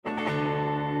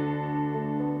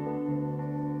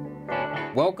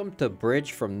Welcome to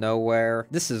Bridge from Nowhere.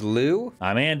 This is Lou.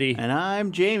 I'm Andy. And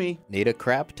I'm Jamie. Need a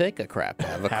crap, take a crap.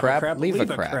 Have a crap, leave a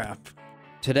crap.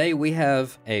 Today we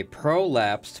have a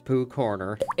prolapsed poo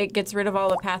corner. It gets rid of all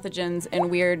the pathogens and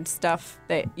weird stuff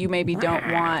that you maybe don't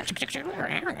want.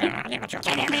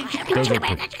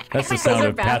 That's the sound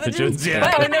of pathogens. Yeah.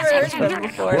 But I've never heard them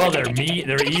before. Well,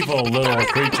 they're evil little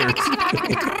creatures.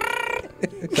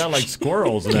 Sound like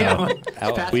squirrels now.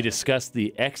 We discussed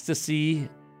the ecstasy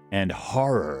and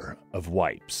horror of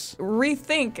wipes.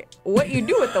 Rethink what you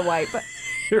do with the wipe.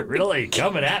 You're really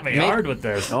coming at me hard with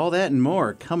this. All that and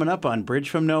more coming up on Bridge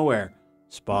from Nowhere.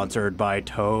 Sponsored by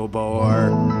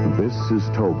Tobor. This is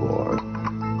Tobor.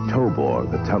 Tobor,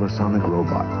 the Telesonic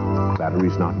robot.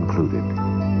 Batteries not included.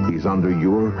 He's under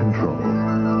your control.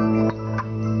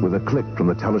 With a click from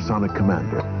the Telesonic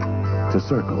commander, to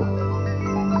circle.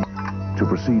 To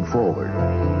proceed forward,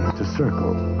 to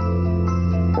circle.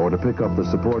 Or to pick up the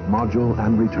support module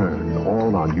and return,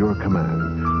 all on your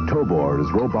command. Tobor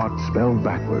is robot spelled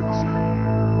backwards.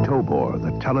 Tobor,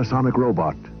 the Telesonic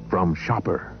robot from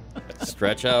Shopper.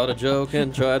 Stretch out a joke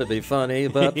and try to be funny,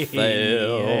 but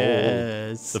fail.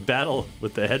 Yes. The battle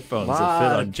with the headphones that Lot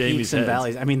fit on of Jamie's peaks and head.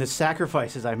 valleys. I mean, the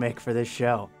sacrifices I make for this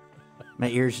show. My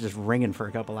ears just ringing for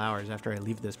a couple hours after I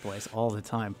leave this place all the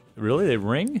time. Really? They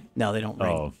ring? No, they don't ring.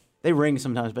 Oh. They ring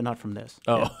sometimes, but not from this.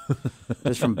 Oh.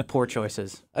 It's from poor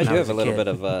choices. I do have a little bit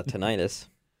of tinnitus.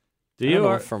 Do I you? don't know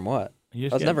Or, from what? you I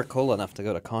just was get- never cool enough to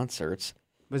go to concerts.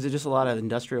 Was it just a lot of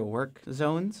industrial work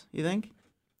zones, you think?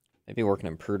 Maybe working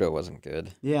in Prudhoe wasn't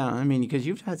good. Yeah, I mean, because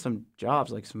you've had some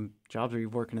jobs where you're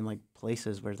working in like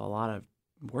places where there's a lot of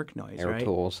work noise, Air right?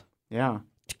 tools. Yeah.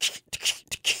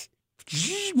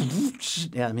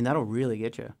 Yeah, I mean, that'll really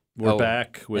get you. We're Oh,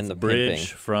 back with and the Bridge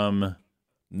pimping. from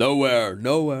Nowhere.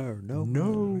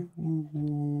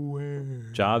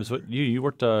 Jobs. What you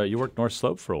worked North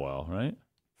Slope for a while, right?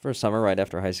 For a summer right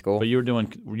after high school. But you're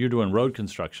doing road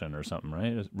construction or something,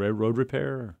 right? Road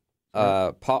repair?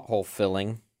 Pothole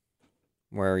filling,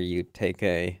 where you take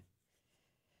a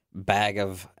bag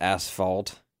of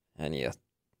asphalt and you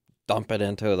dump it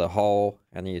into the hole,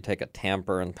 and you take a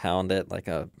tamper and pound it like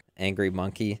a angry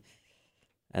monkey,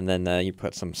 and then you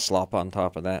put some slop on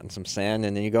top of that and some sand,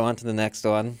 and then you go on to the next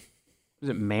one. Is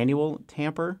it manual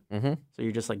tamper? Mm-hmm. So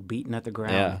you're just like beating at the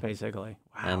ground, Yeah. basically.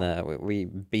 Wow. And we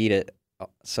beat it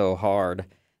so hard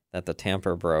that the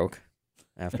tamper broke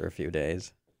after a few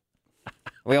days.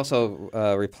 We also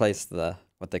replaced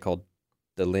what they called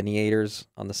delineators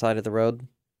on the side of the road.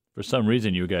 For some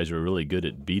reason, you guys were really good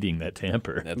at beating that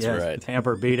tamper. That's Yes, right.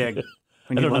 Tamper beating.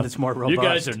 We need don't one know. that's more robust. You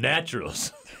guys are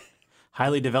naturals.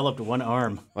 Highly developed one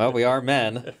arm. Well, we are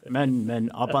men, Men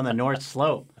up on the North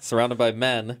Slope. surrounded by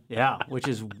men. Yeah, which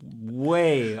is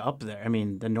way up there. I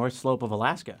mean, the North Slope of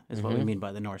Alaska is what we Mhm. mean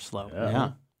by the North Slope. Yeah.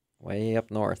 Yeah. Way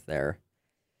up north there.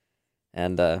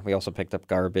 And we also picked up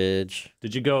garbage.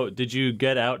 Did you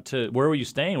get out to, where were you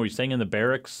staying? Were you staying in the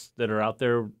barracks that are out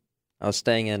there? I was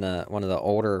staying in one of the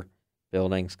older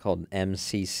buildings called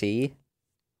MCC,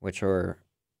 which are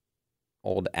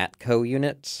old ATCO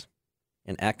units.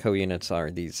 And ATCO units are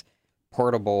these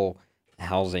portable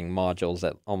housing modules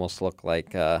that almost look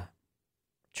like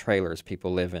trailers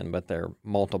people live in, but they're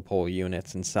multiple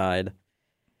units inside.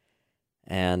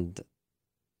 And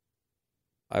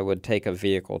I would take a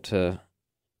vehicle to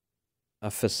a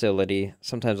facility.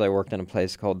 Sometimes I worked in a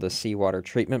place called the Seawater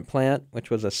Treatment Plant, which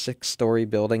was a 6-story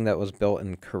building that was built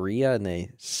in Korea, and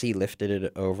they sea lifted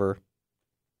it over.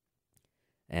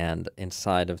 And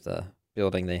inside of the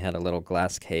building, they had a little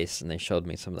glass case, and they showed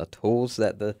me some of the tools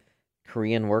that the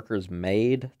Korean workers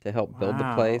made to help build the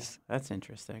Wow, place. That's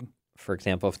interesting. For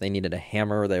example, if they needed a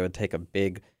hammer, they would take a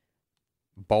big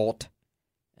bolt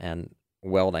and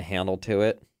weld a handle to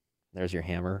it. There's your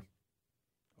hammer.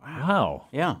 Wow.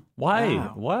 Yeah. Why?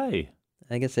 Wow. Why?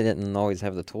 I guess they didn't always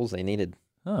have the tools they needed.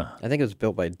 Huh. I think it was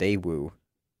built by Daewoo,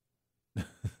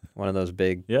 one of those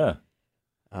big Yeah.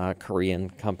 Korean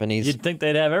companies. You'd think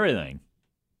they'd have everything.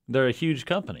 They're a huge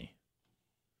company.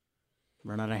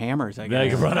 Run out of hammers, I They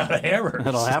guess. could run out of hammers.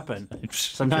 That'll happen.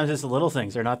 Sometimes it's the little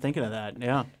things. They're not thinking of that.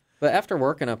 Yeah. But after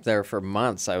working up there for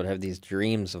months, I would have these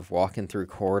dreams of walking through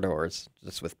corridors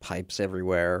just with pipes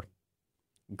everywhere,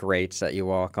 grates that you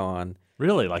walk on.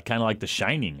 Really, kind of like The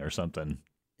Shining or something.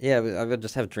 Yeah, I would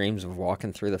just have dreams of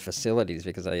walking through the facilities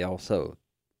because I also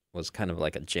was kind of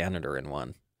like a janitor in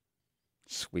one,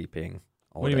 sweeping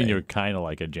all What do you mean day. you're kind of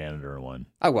like a janitor in one?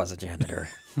 I was a janitor.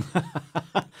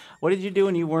 What did you do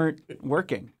when you weren't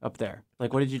working up there?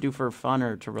 Like, what did you do for fun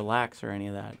or to relax or any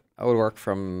of that? I would work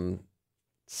from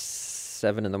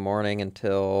 7 in the morning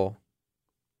until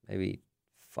maybe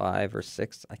 5 or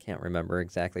 6. I can't remember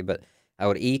exactly, but I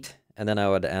would eat and then I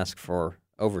would ask for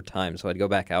overtime, so I'd go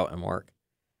back out and work.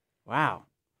 Wow.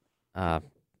 It So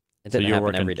didn't you're happen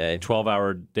working every day.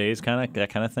 12-hour days, that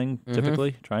kind of thing,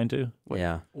 typically, trying to?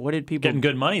 Yeah, What did people Getting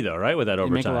good money, though, right, with that you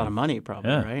overtime? make a lot of money,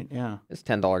 probably, Yeah. right? Yeah. it's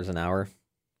 $10 an hour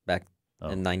back Oh.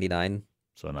 in '99.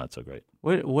 So not so great.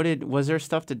 Was there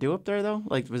stuff to do up there though?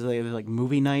 Like was there like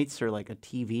movie nights or like a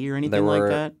TV or anything There were like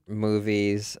that?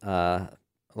 movies. A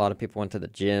lot of people went to the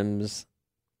gyms,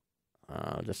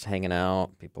 just hanging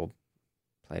out. People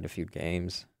played a few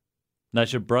games. Now,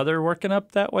 is your brother working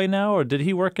up that way now, or did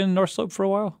he work in North Slope for a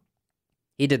while?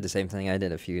 He did the same thing I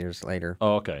did a few years later.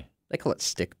 Oh, okay. They call it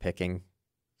stick picking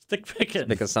Stick picking.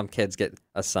 because some kids get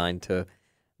assigned to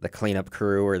the cleanup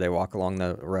crew, or they walk along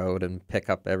the road and pick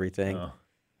up everything. Oh.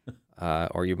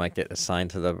 Or you might get assigned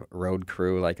to the road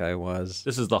crew, like I was.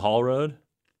 This is the Hall Road?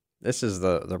 This is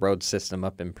the road system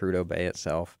up in Prudhoe Bay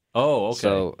itself. Oh, okay.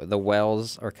 So the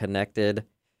wells are connected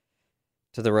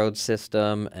to the road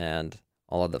system and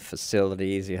all of the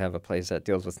facilities. You have a place that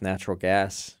deals with natural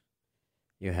gas.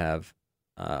 You have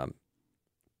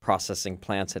processing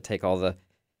plants that take all the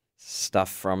stuff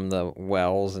from the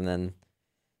wells, and then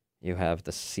you have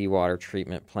the seawater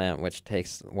treatment plant, which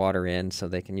takes water in so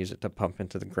they can use it to pump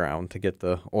into the ground to get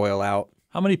the oil out.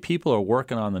 How many people are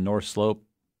working on the North Slope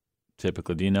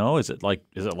typically? Do you know? Is it like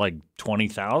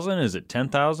 20,000? Is it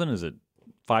 10,000? Is it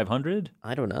 500?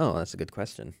 I don't know. That's a good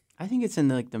question. I think it's in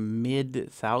like the mid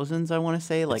thousands. I want to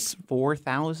say like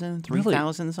 4,000,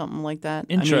 3,000, something like that.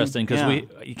 Interesting, because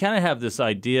you kind of have this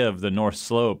idea of the North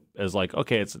Slope as like,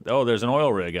 okay, there's an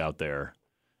oil rig out there,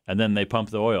 and then they pump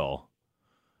the oil,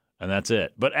 and that's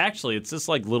it. But actually, it's this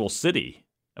like little city.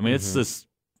 I mean, it's this,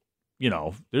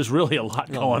 there's really a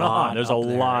lot going on. There's a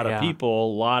lot of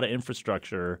people, a lot of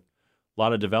infrastructure, a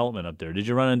lot of development up there. Did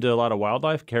you run into a lot of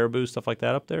wildlife, caribou, stuff like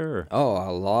that up there? Or? Oh,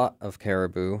 a lot of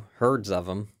caribou, herds of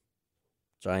them,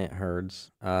 giant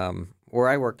herds. Where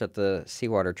I worked at the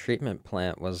seawater treatment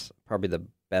plant was probably the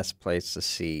best place to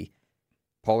see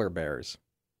polar bears.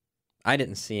 I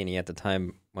didn't see any at the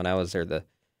time when I was there.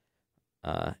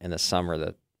 In the summer,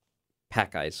 the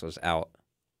pack ice was out.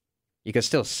 You could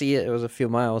still see it. It was a few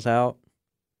miles out.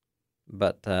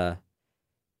 But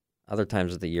other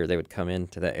times of the year, they would come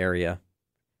into the area.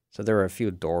 So there were a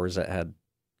few doors that had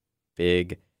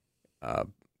big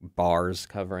bars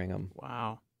covering them,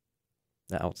 Wow.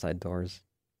 the outside doors.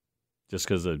 Just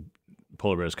because the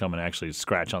polar bears come and actually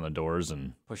scratch on the doors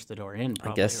and Push the door in,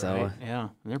 probably, guess so. right? Yeah.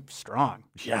 They're strong.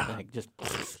 Yeah. Like just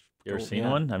you ever go- seen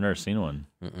yeah. one? I've never seen one.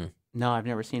 Mm-mm. No, I've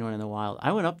never seen one in the wild.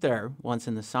 I went up there once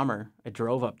in the summer. I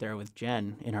drove up there with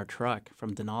Jen in our truck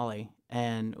from Denali,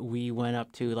 and we went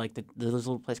up to like there's a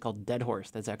little place called Dead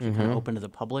Horse that's actually kind of open to the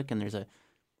public, and there's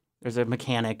a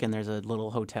mechanic and there's a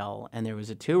little hotel, and there was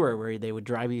a tour where they would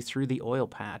drive you through the oil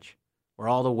patch where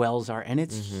all the wells are, and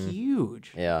it's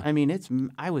huge. Yeah. I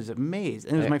mean, I was amazed.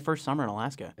 And it was my first summer in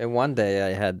Alaska. And one day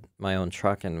I had my own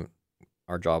truck, and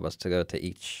our job was to go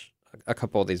to a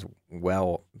couple of these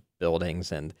well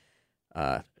buildings and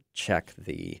check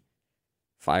the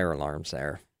fire alarms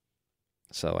there.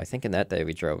 So I think in that day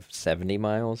we drove 70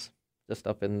 miles just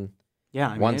up in Yeah,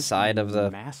 I mean, one it's side of the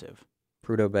massive.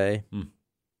 Prudhoe Bay.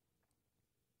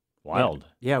 Wild.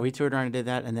 Yeah, we toured around and did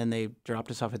that, and then they dropped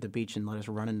us off at the beach and let us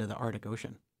run into the Arctic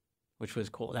Ocean, which was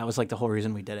cool. That was like the whole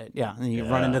reason we did it. Yeah, and you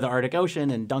run into the Arctic Ocean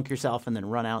and dunk yourself and then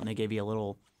run out, and they gave you a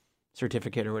little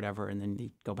certificate or whatever, and then you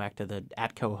go back to the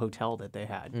Atco hotel that they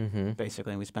had,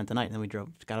 basically, and we spent the night, and then we got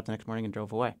up the next morning and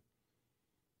drove away.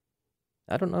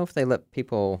 I don't know if they let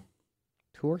people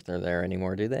tour there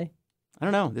anymore, do they? I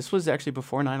don't know. This was actually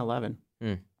before 9/11.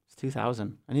 Hmm. It's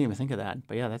 2000. I didn't even think of that,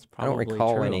 but yeah, that's I don't probably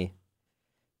recall true.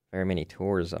 very many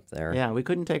tours up there. Yeah, we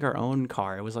couldn't take our own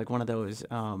car. It was like one of those,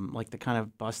 like the kind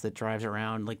of bus that drives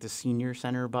around, like the senior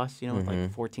center bus, with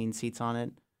like 14 seats on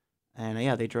it. And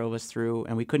yeah, they drove us through,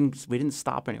 and we didn't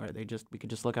stop anywhere. We could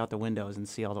just look out the windows and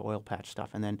see all the oil patch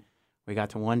stuff. And then we got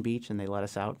to one beach, and they let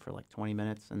us out for like 20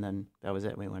 minutes, and then that was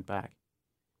it. We went back.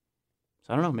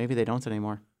 So I don't know. Maybe they don't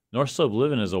anymore. North Slope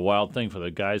living is a wild thing for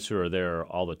the guys who are there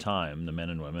all the time, the men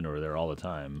and women who are there all the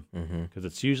time, because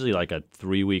it's usually like a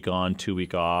 3-week on,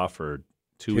 2-week off, or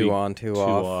two on, two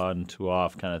off. on, 2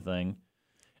 off kind of thing.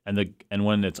 And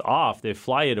when it's off, they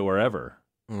fly you to wherever.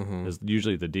 Is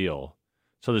usually the deal.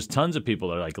 So there's tons of people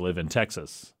that like live in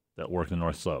Texas that work in the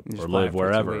North Slope You just or fly live it for 2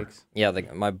 wherever. weeks. Yeah,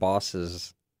 my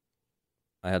bosses,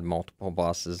 I had multiple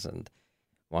bosses, and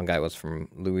one guy was from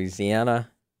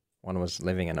Louisiana, one was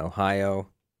living in Ohio.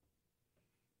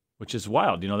 Which is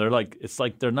wild, it's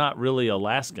like they're not really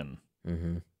Alaskan.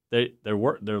 Mm-hmm.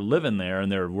 They're living there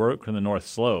and they're working the North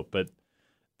Slope, but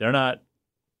they're not.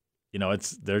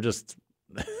 They're just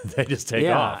They just take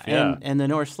off. Yeah. And the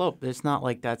North Slope, it's not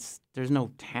like there's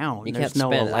no town. You there's can't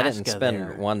no spend. Alaska I didn't spend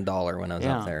there. $1 when I was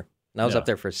Yeah. up there. And I was Yeah. up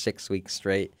there for 6 weeks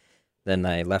straight. Then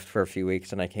I left for a few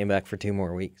weeks, and I came back for 2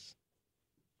 more weeks.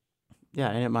 Yeah,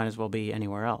 and it might as well be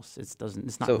anywhere else. It's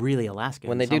not So, really Alaska.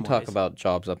 When in they do some talk ways. about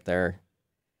jobs up there,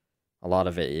 a lot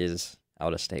of it is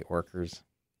out-of-state workers,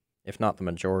 if not the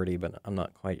majority, but I'm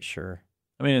not quite sure.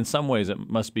 I mean, in some ways, it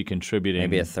must be contributing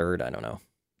Maybe a third. I don't know.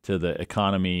 to the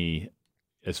economy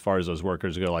as far as those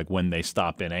workers go, like when they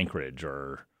stop in Anchorage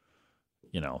or,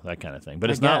 that kind of thing. But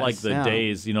I it's not like guess, the yeah.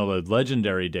 days, the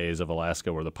legendary days of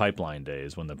Alaska were the pipeline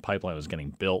days when the pipeline was getting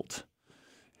built.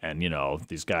 And,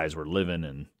 these guys were living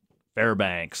in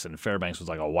Fairbanks, and Fairbanks was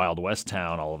like a Wild West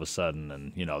town all of a sudden.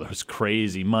 And, there was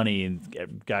crazy money,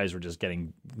 and guys were just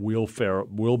getting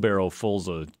wheelbarrow fulls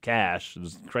of cash. It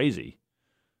was crazy.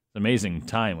 It's an amazing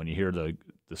time when you hear the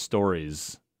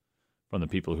stories from the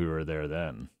people who were there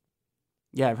then.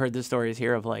 Yeah, I've heard the stories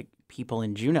here of like people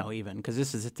in Juneau even, because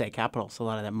this is the state capital, so a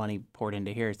lot of that money poured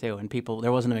into here too. And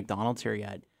there wasn't a McDonald's here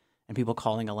yet, and people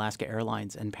calling Alaska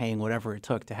Airlines and paying whatever it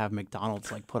took to have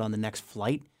McDonald's like put on the next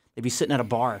flight. They'd be sitting at a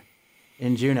bar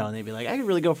in Juneau, and they'd be like, "I could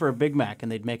really go for a Big Mac,"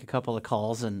 and they'd make a couple of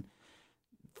calls, and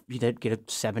you'd get a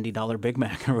 $70 Big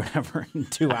Mac or whatever in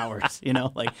 2 hours.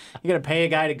 Like you got to pay a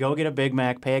guy to go get a Big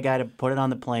Mac, pay a guy to put it on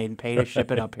the plane, pay to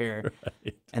ship it up here,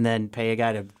 and then pay a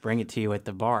guy to bring it to you at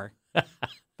the bar.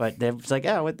 But it's like,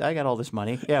 I got all this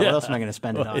money. Yeah, what else am I going to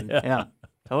spend it on? Yeah,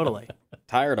 totally.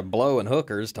 Tired of blowing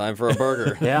hookers. Time for a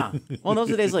burger. Yeah. Well, those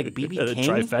are the days like B.B. The King.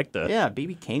 trifecta. Yeah,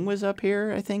 B.B. King was up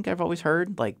here, I think I've always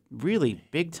heard. Like really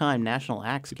big time national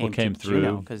acts People came came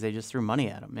through. because they just threw money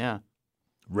at them. Yeah.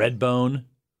 Redbone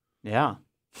Yeah.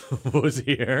 was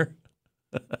here.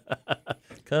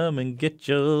 Come and get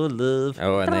your love.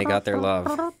 Oh, and they got their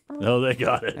love. Oh, they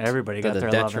got it. Everybody To got the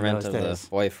their love in detriment those of days.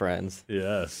 the boyfriends.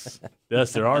 Yes.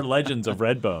 Yes, there are legends of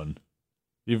Redbone.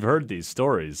 You've heard these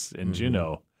stories in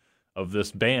Juneau of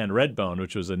this band, Redbone,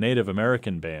 which was a Native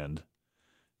American band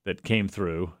that came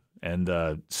through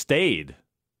and stayed.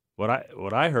 What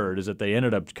I heard is that they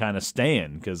ended up kind of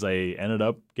staying because they ended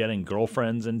up getting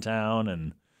girlfriends in town,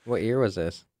 and What year was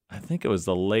this? I think it was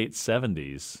the late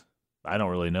 70s. I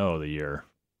don't really know the year.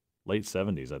 Late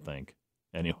 70s, I think.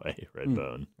 Anyway,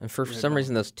 Redbone. And for some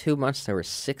reason, those 2 months, there were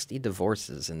 60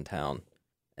 divorces in town.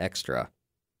 Extra.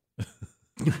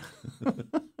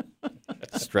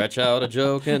 Stretch out a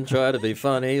joke and try to be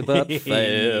funny, but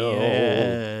fail.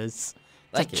 Yes.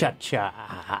 Thank you.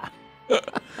 Cha-cha.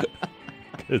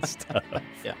 Good stuff.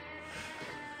 Yeah.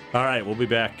 All right, we'll be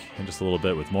back in just a little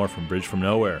bit with more from Bridge from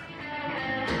Nowhere.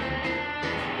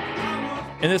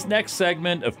 In this next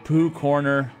segment of Pooh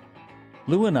Corner,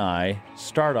 Lou and I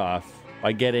start off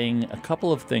by getting a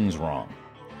couple of things wrong.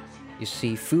 You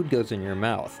see, food goes in your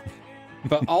mouth.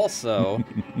 But also,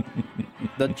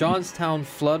 the Johnstown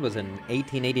flood was in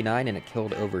 1889 and it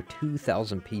killed over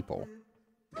 2,000 people.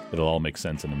 It'll all make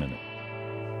sense in a minute.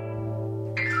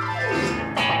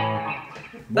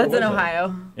 That's in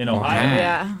Ohio. In Ohio?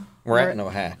 Yeah. We're at in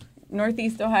Ohio.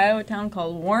 Northeast Ohio, a town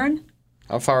called Warren.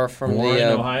 How far from Warren,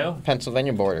 the Ohio?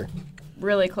 Pennsylvania border?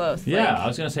 Really close. Yeah, like- I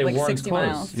was going to say like Warren's 60 close.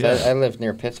 miles. Yeah. I live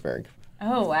near Pittsburgh.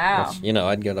 Oh, wow. Which,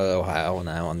 I'd go to Ohio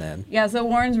now and then. Yeah, so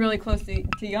Warren's really close to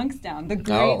Youngstown, the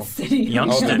great Oh. city. of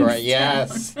Youngstown. Oh, the great,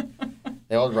 yes.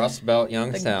 The old Rust Belt The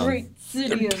Youngstown. great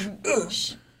city of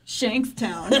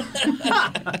Shankstown.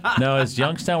 Now, is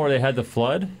Youngstown where they had the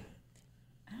flood?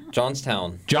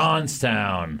 Johnstown,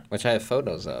 Johnstown. which I have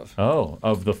photos of. Oh,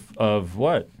 of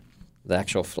what? The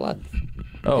actual flood.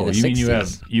 Oh, In the you mean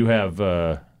 60s. you have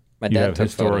My you dad have took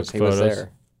historic photos. He was photos?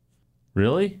 there.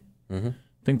 Really? Mm-hmm.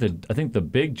 I think the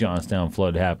big Johnstown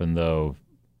flood happened though,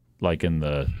 like in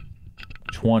the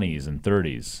 20s and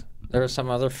 30s. There was some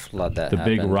other flood that The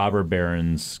big happened. robber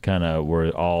barons kind of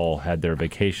all had their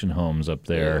vacation homes up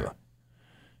there, Yeah.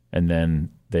 and then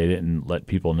they didn't let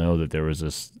people know that there was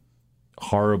this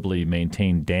horribly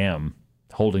maintained dam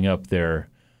holding up their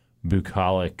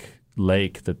bucolic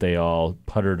lake that they all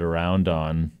puttered around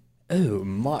on. Oh,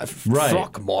 my Right.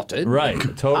 Throckmorton. Right,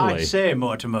 totally. say,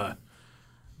 Mortimer.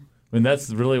 I mean, that's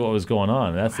really what was going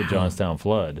on. That's the Johnstown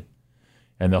flood.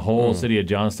 And the whole city of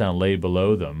Johnstown lay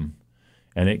below them,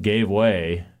 and it gave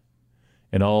way,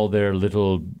 and all their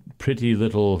pretty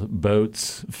little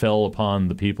boats fell upon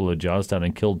the people of Johnstown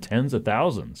and killed tens of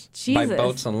thousands. Jesus. By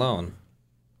boats alone.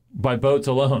 By boats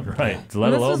alone, right? Let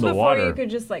this alone was the before water. you could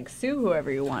just sue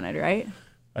whoever you wanted, right?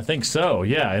 I think so,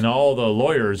 yeah. And all the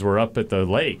lawyers were up at the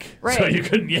lake. So Right. you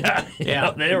couldn't, yeah.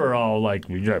 They were all like,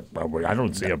 I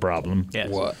don't see a problem. Yes.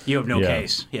 What? You have no Yeah.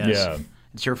 case. Yes. Yeah.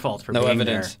 It's your fault for No being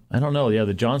evidence. I don't know. Yeah,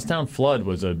 the Johnstown flood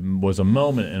was a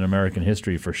moment in American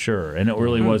history for sure, and it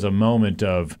really was a moment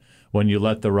of when you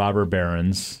let the robber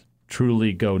barons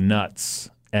truly go nuts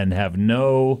and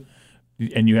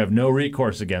you have no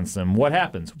recourse against them. What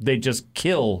happens? They just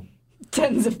kill.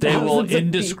 Tens of They thousands will of people.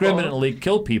 indiscriminately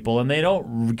kill people, and they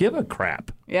don't give a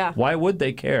crap. Yeah. Why would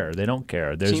they care? They don't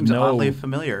care. There's Seems no. oddly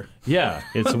familiar. Yeah,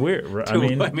 it's weird. I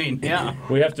mean, yeah.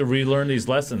 we have to relearn these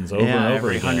lessons over Yeah, and over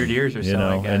every again. 100 years or so,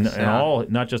 I and guess, yeah. all,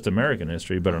 not just American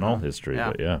history, but in all history.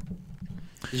 Yeah. But yeah.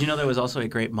 Did you know there was also a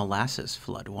great molasses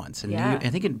flood once? Yeah. I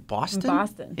think in Boston.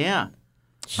 Boston. Yeah.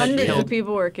 Hundreds killed- of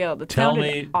people were killed. It Tell sounded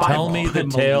me awful. the By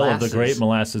tale of the molasses. Great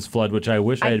Molasses Flood, which I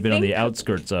wish I had been on the think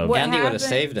outskirts of. What Andy would have happened-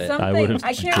 saved it. something- I would have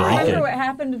I can't drank remember it. what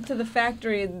happened to the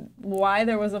factory, why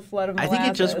there was a flood of I molasses.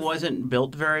 think it just wasn't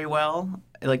built very well,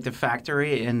 like the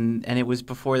factory, and it was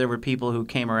before there were people who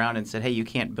came around and said, "Hey, you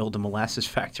can't build a molasses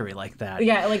factory like that."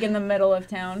 Yeah, like in the middle of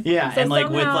town. Yeah, So and like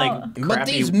with somehow- like But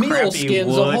crappy, these mule crappy skins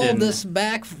will wood hold and- this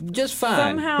back just fine.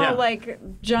 somehow Yeah. like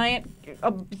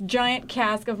a giant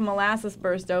cask of molasses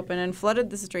burst open and flooded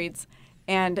the streets,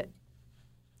 and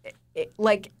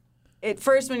at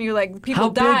first when you like people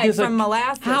died from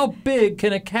molasses. How big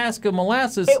can a cask of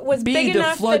molasses It was be big to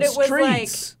enough flood that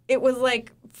streets? it was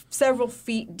like several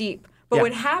feet deep. But Yeah.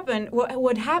 what happened?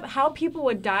 How people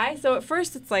would die? So at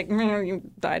first it's like you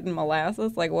died in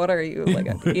molasses. Like what are you, like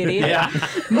an idiot? Yeah.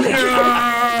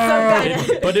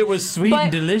 But it was sweet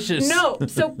and But delicious. No,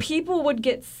 so people would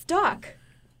get stuck,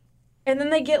 and then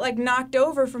they get like knocked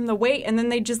over from the weight, and then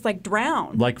they just like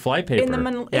drown Like flypaper. in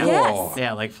the Yeah. yes.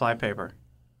 Yeah, like flypaper.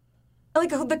 Like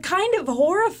the kind of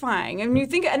horrifying. And you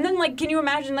think, and then like, can you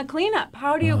imagine the cleanup?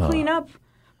 How do you clean up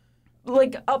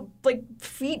like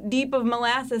feet deep of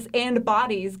molasses and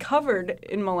bodies covered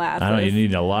in molasses? I don't know. You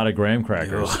need a lot of graham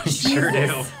crackers. Sure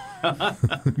do.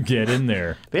 Get in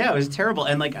there. But yeah, it was terrible.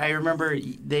 And like I remember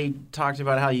they talked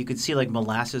about how you could see like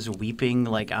molasses weeping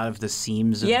like out of the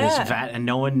seams of Yeah. this vat,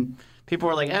 and people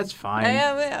were like, "That's fine."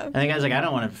 Yeah. And the guy's like, "I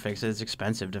don't want to fix it. It's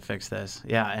expensive to fix this."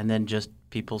 Yeah, and then just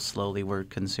people slowly were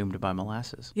consumed by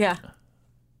molasses. Yeah.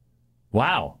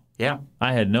 Wow. Yeah,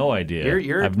 I had no idea.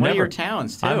 you're I've one never, of your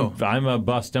towns too. I'm a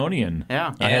Bostonian.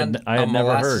 Yeah. I had a never heard.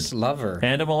 molasses lover.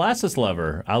 And a molasses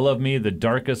lover. I love me the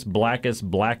darkest, blackest,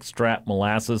 blackstrap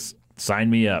molasses.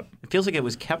 Sign me up. It feels like it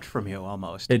was kept from you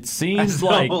almost. It seems As though,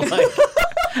 like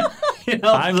you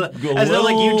know, I'm a as though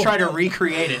like you little- tried to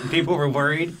recreate it and people were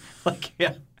worried. Like,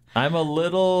 yeah. I'm a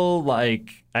little like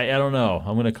I don't know.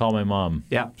 I'm gonna call my mom.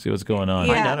 Yeah. See what's going on.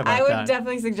 out Yeah, about I would that.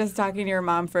 definitely suggest talking to your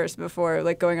mom first before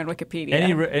like going on Wikipedia.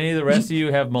 Any of the rest of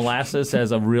you have molasses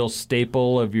as a real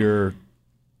staple of your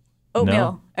Oatmeal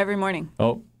No? every morning.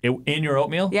 in your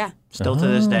oatmeal? Yeah. Still to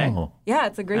this day. Oh. Yeah,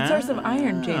 it's a great source of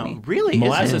iron, Jamie. Oh, really?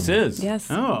 Molasses Is it? is.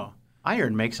 Yes. Oh,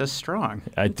 iron makes us strong.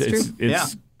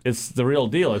 It's the real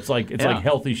deal. It's like Yeah.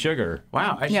 healthy sugar.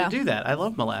 Wow, I should Yeah. do that. I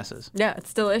love molasses. Yeah,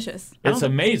 it's delicious. It's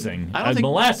amazing. I don't think-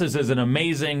 Molasses is an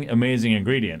amazing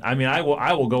ingredient. I mean, I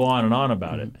will go on and on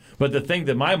about it. But the thing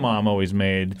that my mom always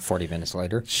made, 40 minutes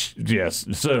later. yes.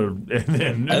 So and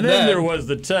then there was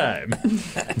the time.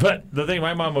 But the thing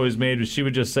my mom always made was she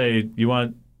would just say, "You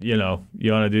want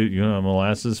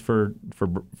molasses for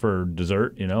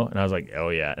dessert?" And I was like, "Oh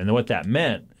yeah." And what that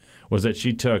meant was that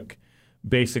she took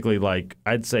basically like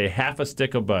I'd say half a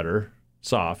stick of butter,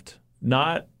 soft,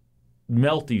 not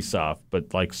melty soft,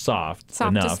 but like soft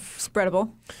enough. Just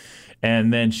spreadable.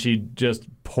 And then she'd just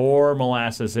pour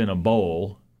molasses in a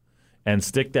bowl and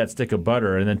stick that stick of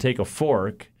butter and then take a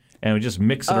fork and would just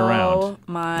mix it Oh around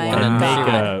my and make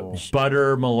God. a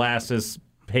butter molasses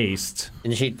paste.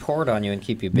 And she'd pour it on you and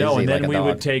keep you busy No, and then like a we dog.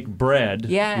 would take bread,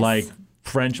 Yes. like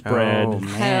French bread, Oh,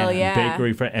 Hell man. yeah.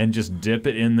 bakery bread, and just dip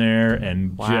it in there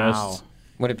and Wow. just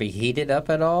Would it be heated up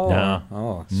at all? No.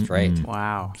 Oh, straight.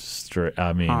 Wow. straight.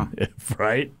 I mean,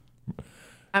 right?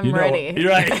 I'm ready. You're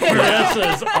right.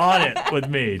 Vanessa's on it with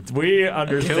me. We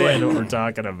understand what we're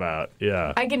talking about.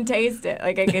 Yeah. I can taste it.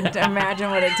 Like I can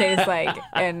imagine what it tastes like,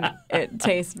 and it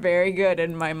tastes very good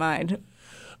in my mind.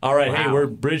 All right. Hey, Wow. we're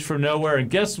Bridge from Nowhere, and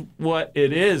guess what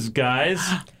it is, guys?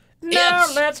 Now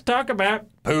let's talk about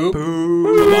Poop.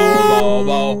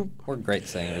 We're great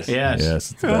singers. Yes.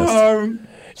 Yes, it's the best.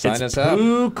 Sign It's us up.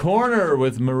 Pooh Corner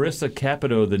with Marissa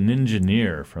Capito, the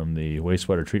Ninjaneer from the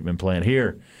wastewater treatment plant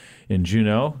here in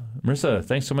Juneau. Marissa,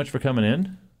 thanks so much for coming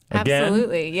in. Again.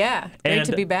 Absolutely, yeah. Great And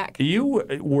to be back. You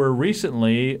were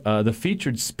recently the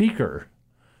featured speaker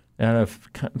and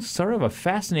sort of a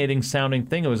fascinating sounding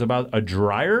thing. It was about a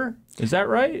dryer. Is that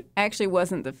right? I actually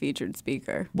wasn't the featured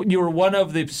speaker. You were one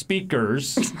of the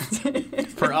speakers.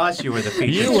 For us, you were the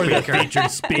featured You were the speaker.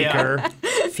 featured speaker.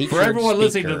 Featured For everyone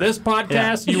listening speaker. to this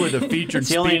podcast, you were the featured It's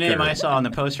the speaker. only name I saw on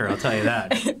the poster, I'll tell you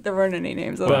that. There weren't any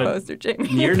names on But- the poster, Jamie.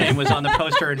 Your name was on the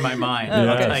poster in my mind. I'll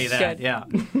Yes. tell you that. Good. Yeah.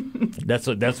 That's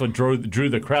what drew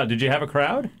the crowd. Did you have a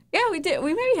crowd? Yeah, we did.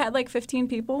 We maybe had like 15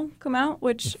 people come out,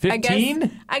 which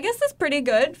 15? I guess that's pretty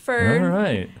good for. All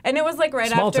right. And it was like right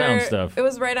Small after town stuff. It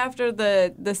was right after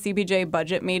the CBJ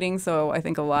budget meeting, so I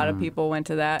think a lot of people went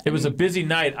to that. It was a busy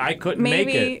night. I couldn't make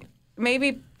it.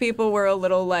 Maybe people were a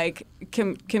little like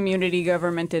community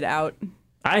governmented out.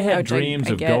 I had Which I dreams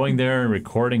of get. going there and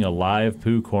recording a live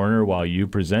Pooh Corner while you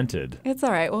presented. It's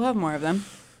all right. We'll have more of them.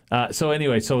 So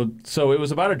anyway, so it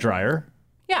was about a dryer.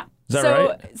 Yeah. Is that so,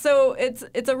 right? So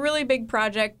it's a really big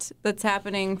project that's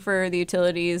happening for the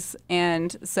utilities,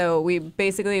 and so we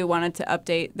basically wanted to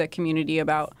update the community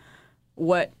about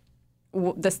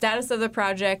the status of the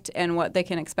project and what they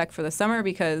can expect for the summer,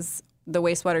 because the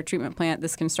wastewater treatment plant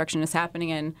this construction is happening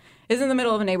in is in the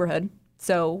middle of a neighborhood.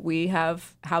 So we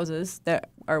have houses that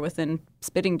are within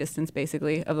spitting distance,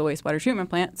 basically, of the wastewater treatment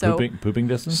plant. So Pooping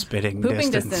distance? Spitting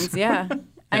pooping distance. distance, yeah.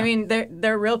 I mean,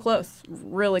 they're real close,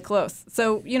 really close.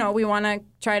 So, we want to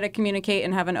try to communicate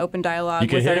and have an open dialogue You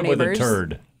could with hit our him with a neighbors.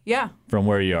 turd Yeah, from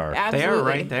where you are. absolutely. They are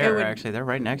right It there, would- actually. They're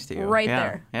right next to you. Right Yeah.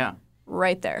 there. Yeah.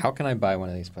 Right there. How can I buy one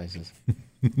of these places?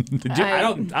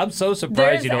 I'm so surprised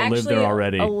There's you don't live there actually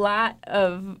already. a lot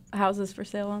of houses for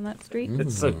sale on that street.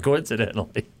 It's so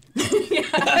coincidentally.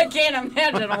 I can't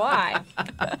imagine why.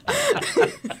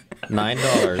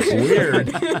 $9.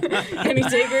 Weird. Any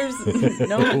takers?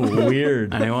 No.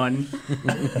 Weird. Anyone?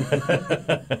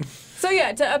 So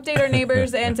yeah, to update our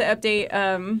neighbors and to update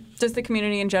just the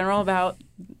community in general about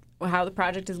how the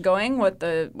project is going, what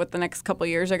the next couple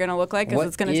years are going to look like, because What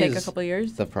it's going to take a is couple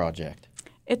years. The project.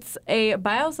 It's a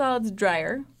biosolids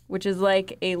dryer, which is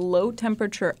like a low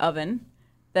temperature oven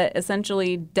that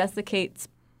essentially desiccates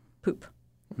poop.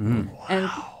 And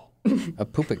A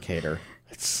poopicator.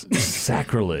 It's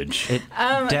sacrilege. It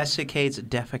desiccates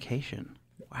defecation.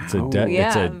 Wow. It's a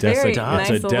Yeah, very nice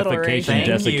it's a alliteration. defecation Thank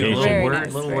you. desiccation. Very Little word,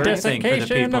 nice, little very word nice. thing for the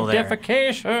people there.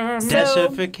 defecation. So-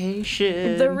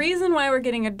 Desification. the reason why we're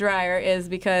getting a dryer is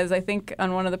because I think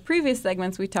on one of the previous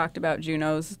segments we talked about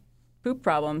Juno's poop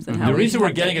problems and how The we reason we're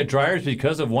have getting to- a dryer is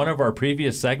because of one of our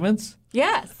previous segments.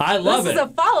 Yes. I love this it. is a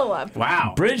follow-up.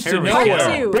 Wow. Bridge Here to we Part go.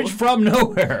 nowhere. two. Bridge from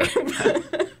nowhere.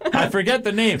 I forget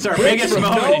the name. It's our Bridge biggest from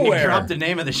moment, and you nowhere. dropped the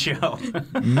name of the show.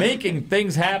 Making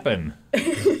things happen.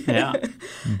 Yeah.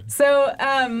 So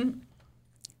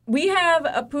we have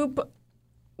a poop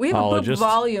Apologist.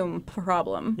 volume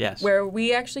problem. Yes. Where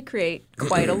we actually create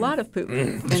quite a lot of poop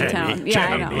in town. Yeah,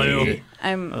 I know. Hello.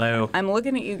 Hello. I'm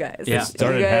looking at you guys. Yeah. It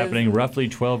started You guys- happening roughly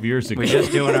 12 years ago. We're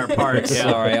just doing our part. Yeah.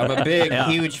 Sorry, I'm a big, Yeah.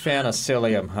 huge fan of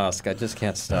psyllium husk. I just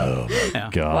can't stop.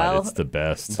 God, Well- it's the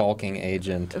best. Bulking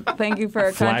agent. Thank you for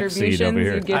our Flaxseed contributions. over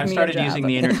here. You give I've me started a job. using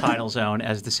the intertidal zone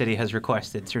as the city has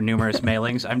requested through numerous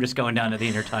mailings. I'm just going down to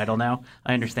the intertidal now.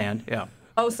 I understand. Yeah.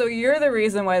 Oh, so you're the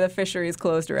reason why the fishery's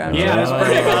closed around Yeah, here. that's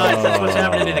pretty much. That's what's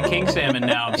happening to the king salmon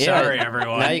now. I'm Yeah, sorry,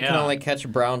 everyone. Now you can Yeah. only catch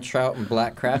brown trout and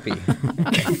black crappie.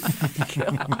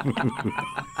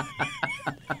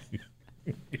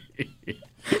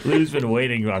 Lou's been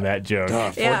waiting on that joke.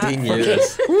 God, Yeah. 14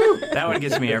 years. That one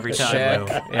gets me every time,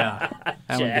 Shaq. Lou. Yeah.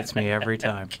 That one gets me every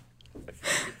time.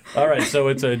 All right, so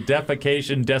it's a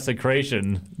defecation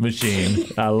desecration machine.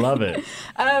 I love it.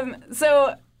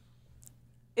 So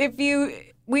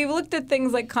we've looked at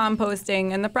things like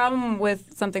composting, and the problem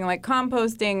with something like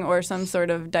composting or some sort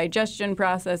of digestion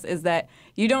process is that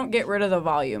you don't get rid of the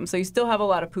volume. So you still have a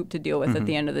lot of poop to deal with at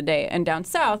the end of the day. And down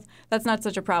south, that's not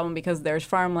such a problem because there's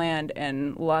farmland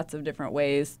and lots of different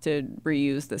ways to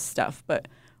reuse this stuff. But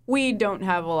we don't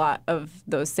have a lot of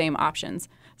those same options.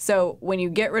 So when you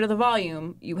get rid of the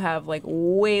volume, you have like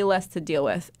way less to deal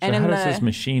with. So how does this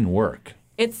machine work?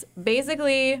 It's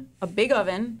basically a big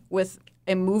oven with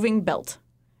a moving belt.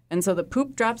 And so the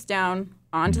poop drops down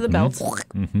onto the belt.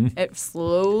 It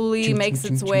slowly makes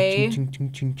its way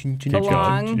Keep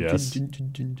along. going. Yes.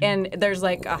 And there's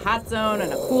like a hot zone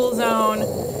and a cool zone.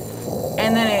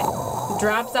 And then it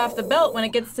drops off the belt when it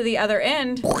gets to the other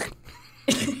end.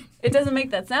 It doesn't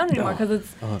make that sound anymore because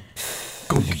it's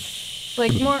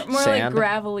like more like Sand?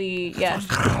 gravelly. Yeah.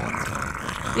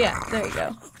 Yeah, there you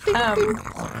go.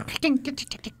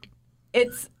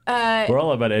 It's We're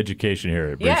all about education here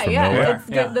at Bridge yeah, from yeah. Nowhere. It's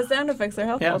good. Yeah. The sound effects are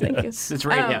helpful. Yeah. Thank you. It's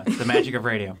radio. Yeah. It's the magic of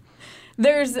radio.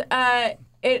 There's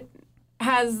it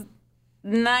has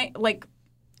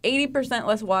 80%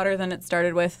 less water than it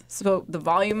started with, so the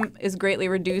volume is greatly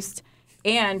reduced,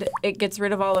 and it gets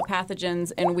rid of all the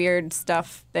pathogens and weird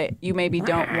stuff that you maybe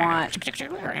don't want. That's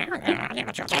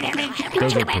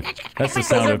the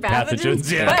sound Those are of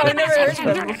pathogens. Oh, I've never heard of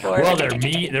them before. Well,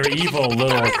 they're evil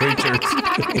little creatures.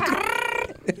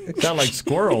 Sound like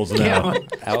squirrels now.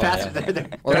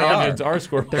 Pathogens are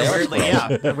squirrels.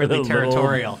 They're weirdly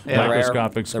territorial.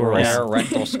 Microscopic squirrels. Rare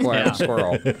rectal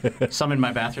squirrel. Some in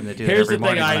my bathroom that do that Here's every the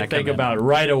thing morning when I think come in. about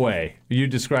right away. You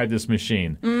describe this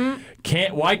machine.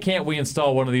 Why can't we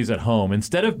install one of these at home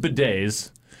instead of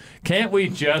bidets? Can't we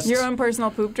just Your own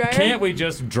personal poop dryer? Can't we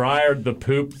just dry the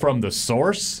poop from the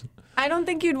source I don't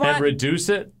think you'd want. and reduce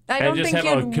it I don't and just think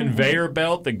have a you'd- conveyor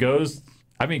belt that goes?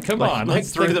 I mean, come on, Like let's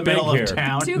through think the big middle here. of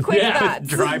town. Two quick Yeah. thoughts.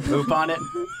 Dry poop on it.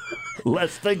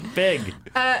 Let's think big.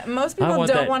 Most I people want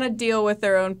don't that. want to deal with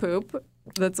their own poop.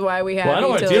 That's why we have. Well, I don't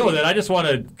want to utility. deal with it. I just want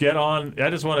to get on.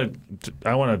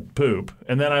 I want to poop,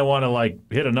 and then I want to like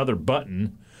hit another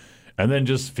button, and then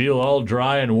just feel all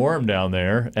dry and warm down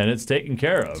there, and it's taken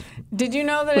care of. Did you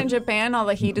know that in Japan, all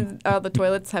the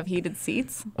toilets have heated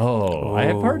seats? Oh, I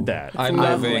have heard that. I'm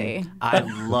Lovely. moving. I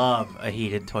love a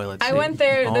heated toilet seat. I went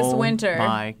there this Oh winter.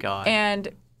 my God. And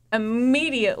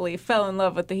immediately fell in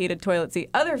love with the heated toilet seat.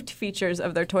 Other features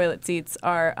of their toilet seats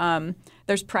are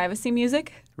there's privacy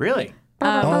music. Really?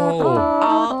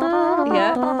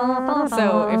 Yeah.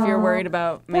 So if you're worried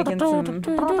about making some noise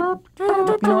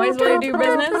while you do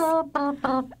business,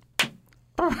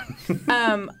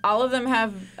 all of them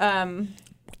have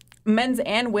men's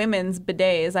and women's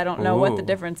bidets. I don't know what the Ooh.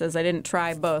 difference is. I didn't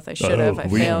try both. I should have. I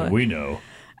failed. we know.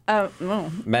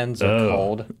 No. Men's are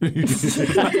cold.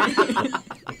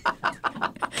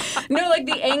 No, like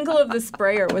the angle of the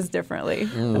sprayer was differently.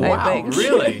 I think.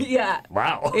 really? Yeah.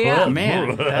 Wow. Yeah.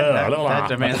 Man, that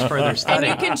demands further And study.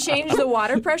 you can change the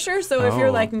water pressure. So if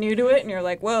you're like new to it and you're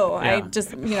like, whoa, I Yeah.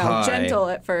 just, Hi. gentle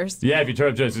at first. Yeah, if you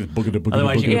turn up just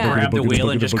Otherwise, you can Yeah. grab the wheel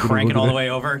and just crank it all the way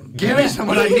over. Give me some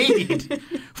what I need.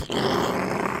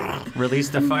 Release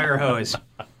the fire hose.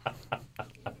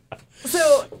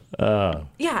 So,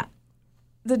 yeah,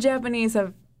 the Japanese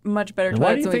have much better Why do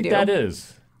toilets you than we think do. that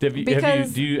is? Have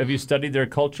Because- you studied their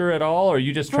culture at all, or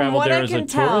you just From traveled what there I as can a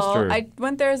tourist? tell, Or? I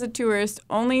went there as a tourist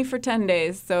only for 10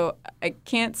 days, so I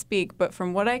can't speak. But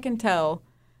from what I can tell,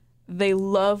 they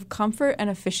love comfort and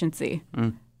efficiency.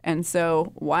 And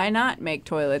so why not make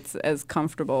toilets as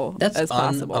comfortable That's as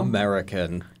possible?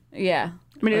 un-American. Yeah.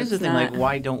 I mean, it is the It's thing. Like, not-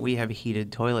 why don't we have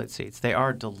heated toilet seats? They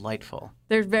are delightful.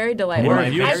 They're very delightful. Where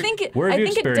have you, I think it, where have I you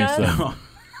think it experienced does. them?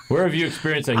 Where have you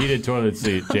experienced a heated toilet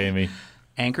seat, Jamie?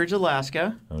 Anchorage,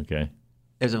 Alaska. Okay.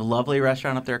 There's a lovely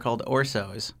restaurant up there called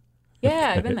Orso's.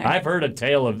 Yeah, I've been there. I've heard a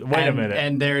tale of. Wait a minute.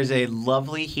 And there's a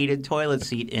lovely heated toilet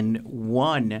seat in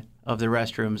one of the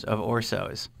restrooms of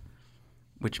Orso's,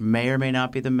 which may or may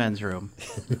not be the men's room.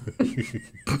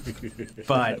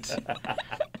 But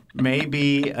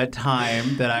maybe a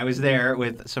time that I was there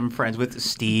with some friends, with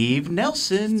Steve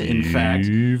Nelson, in fact.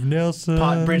 Steve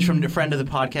Nelson. Bridge from a friend of the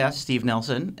podcast, Steve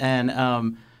Nelson, and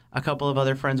a couple of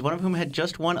other friends, one of whom had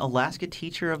just won Alaska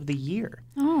Teacher of the Year.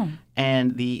 Oh.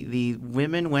 And the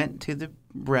women went to the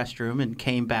restroom and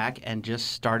came back and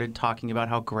just started talking about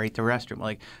how great the restroom.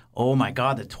 Like, oh my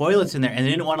God, the toilet's in there. And they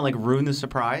didn't want to like ruin the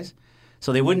surprise.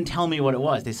 So they wouldn't tell me what it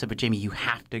was. They said, but Jamie, you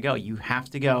have to go. You have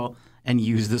to go and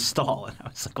use the stall. And I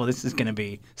was like, well, this is going to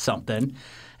be something.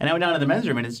 And I went down to the men's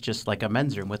room, and it's just like a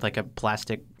men's room with like a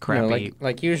plastic crappy,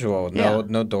 like usual. Yeah.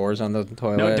 No doors on the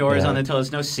toilet. no doors on the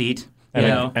toilets, no seat. And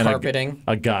You a- know, and Carpeting.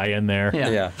 A guy in there. yeah.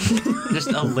 Yeah.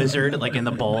 Just a lizard like in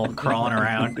the bowl crawling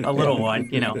around, a little one,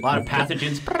 you know, a lot of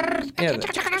pathogens, Yeah.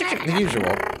 The usual.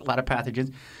 a lot of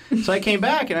pathogens. So I came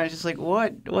back and I was just like,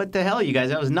 what the hell, you guys?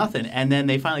 That was nothing. And then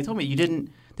they finally told me, did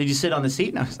you sit on the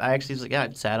seat? And I actually was like, yeah, I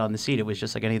sat on the seat. It was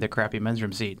just like any other crappy men's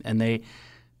room seat. And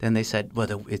then they said,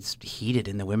 well, it's heated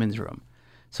in the women's room.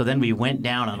 So then we went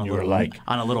down on a you were little like,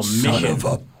 mission. "Son of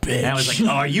a bitch." And I was like,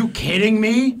 oh, are you kidding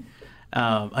me?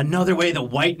 Another way the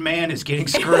white man is getting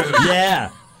screwed.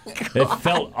 Yeah. It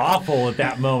felt awful at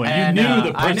that moment. And, you knew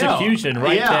the I know. persecution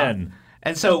right Yeah. then.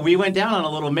 And so we went down on a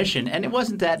little mission, and it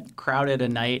wasn't that crowded a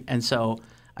night. And so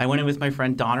I went in with my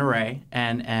friend Donna Ray,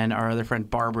 and our other friend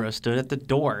Barbara stood at the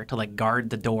door to like guard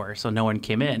the door so no one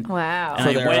came in. Wow. And For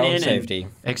I their went own in safety.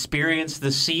 and experienced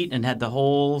the seat and had the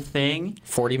whole thing.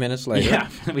 40 minutes later. Yeah,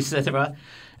 we said about,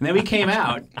 and then we came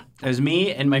out. It was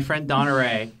me and my friend Donna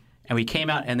Ray, and we came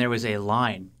out, and there was a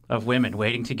line of women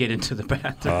waiting to get into the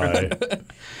bathroom.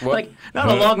 Like, not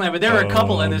a long line, but there were a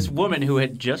couple, and this woman who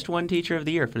had just won Teacher of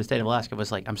the Year for the state of Alaska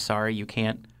was like, I'm sorry, you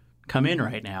can't come in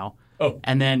right now. Oh.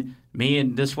 And then me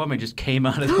and this woman just came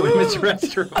out of the women's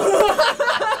restroom.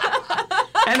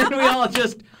 And then we all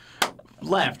just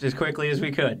left as quickly as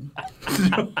we could.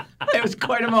 It was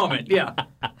quite a moment, yeah.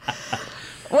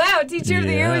 Wow, teacher of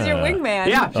the year was your Yeah. wingman.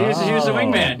 Yeah, she was the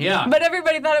wingman, yeah. But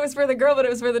everybody thought it was for the girl, but it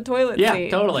was for the toilet Yeah, seat.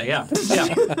 totally, yeah.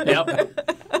 Yep.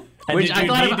 Which did I you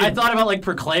thought, need I to- thought about like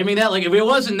proclaiming that. Like if it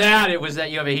wasn't that, it was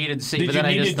that you have a heated seat. Did but you then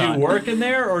I need just to thought, do work in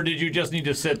there, or did you just need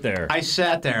to sit there? I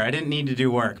sat there. I didn't need to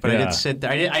do work, but I Yeah. did sit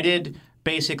there. I did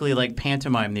basically like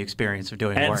pantomime the experience of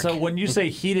doing And work. so when you say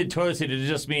heated toilet seat, does it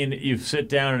just mean you sit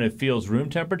down and it feels room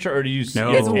temperature, or do you?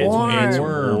 No. It's warm. It's It's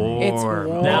warm.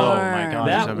 Now, Oh my God,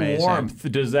 that it's amazing.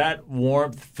 warmth, does that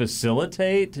warmth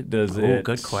facilitate? Does Oh, it?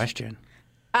 good question.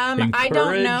 I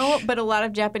don't know, Encourage- but a lot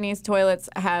of Japanese toilets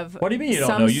have. What do you mean you don't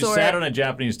some know? You sort sat on a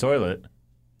Japanese toilet.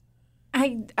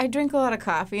 I drink a lot of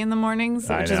coffee in the mornings,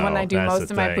 I which is when know, I do that's most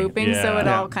the of my thing. pooping. So it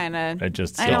Yeah. all kind of. It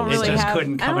just I don't still- really It just have.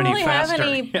 couldn't I come don't any really faster.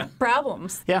 have any Yeah.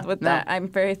 problems Yeah, with no. that. I'm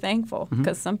very thankful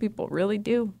because some people really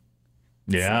do.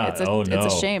 Yeah. it's a- oh it's no. a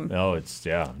shame. No, it's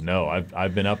No,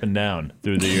 I've been up and down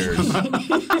through the years.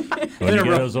 When you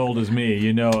get as old as me,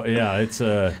 you know. Yeah, it's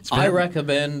a. I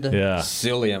recommend Yeah.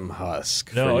 psyllium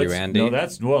husk No, for you, it's, Andy. no,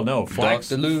 that's flax.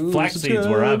 Dr. Lou's Flaxseed's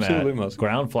where I'm psyllium at. husk.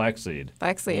 Ground flaxseed.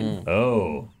 Flaxseed.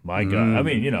 Oh my God! I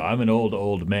mean, I'm an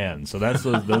old man, so those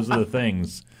are the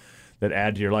things that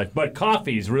add to your life. But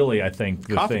coffee's really, I think,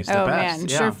 the Coffee's thing. the Oh best, man,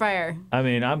 yeah. surefire. I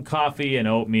mean, I'm coffee and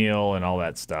oatmeal and all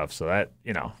that stuff. So that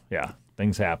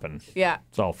things happen. Yeah.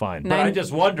 It's all fine. But I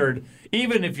just wondered,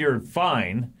 even if you're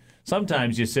fine,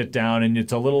 sometimes you sit down and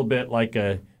it's a little bit like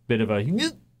a bit of a,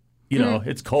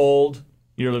 it's cold.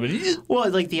 You're a little bit. Well,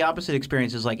 like the opposite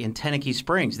experience is like in Teneke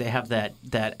Springs. They have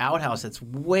that outhouse that's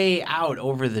way out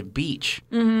over the beach,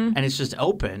 and it's just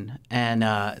open, and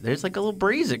there's like a little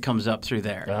breeze that comes up through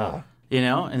there. Ah.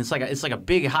 And it's like a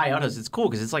big high outhouse. It's cool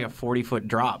because it's like a 40-foot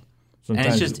drop, and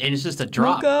Sometimes- it's just a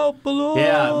drop. Look out below.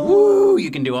 Yeah, woo! You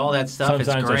can do all that stuff. Sometimes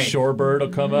it's a great. shorebird will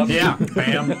come up. Yeah,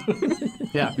 bam.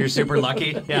 Yeah, if you're super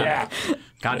lucky. Yeah.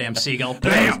 Goddamn seagull.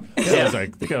 Bam. Yeah. I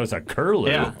think that was a curlew.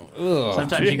 Yeah. Ugh.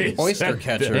 Sometimes you Jeez, get Oyster that-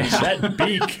 catchers. That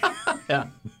beak. yeah.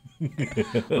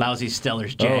 Lousy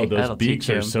Stellar's Jay. Oh, those That'll beaks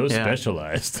teach are him. so Yeah.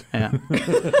 specialized. Yeah.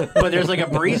 But there's like a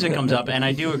breeze that comes up, and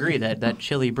I do agree that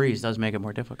chilly breeze does make it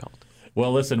more difficult.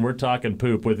 Well, listen, we're talking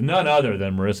poop with none other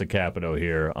than Marissa Capito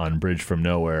here on Bridge from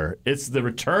Nowhere. It's the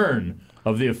return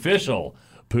of the official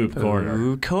Poop Corner.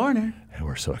 Ooh, corner. And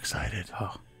we're so excited.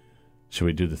 Oh. Should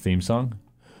we do the theme song?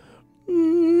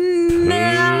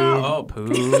 Oh,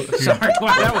 poo. Sorry.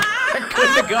 Wow, that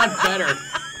couldn't have gone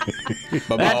better.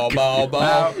 Bow, bow,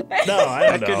 bow. No, I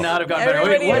don't That could know. not have gone better.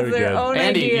 Everybody Wait, has what? Very their good. own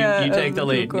Andy, you idea. take of the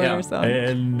lead, Corner yeah. song.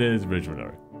 And it's Bridge from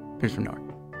Nowhere. Here's from North.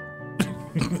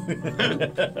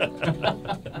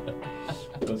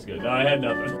 That's good. No, I had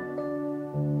nothing.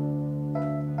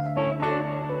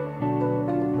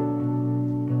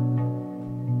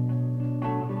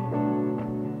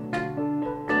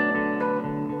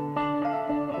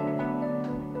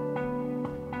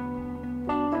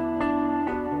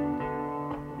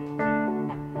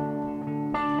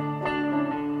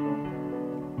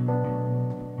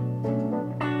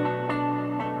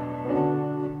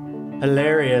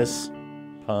 Hilarious.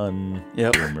 Pun.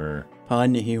 Yep. Humor.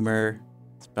 Pun, humor.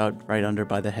 It's about right under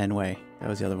by the Henway. That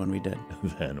was the other one we did. The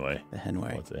Henway. The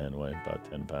Henway. What's a hen weigh? About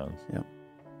 10 pounds. Yep.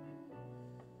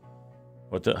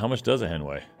 How much does a hen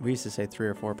weigh? We used to say 3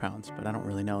 or 4 pounds, but I don't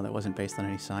really know. That wasn't based on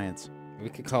any science. We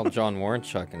could call John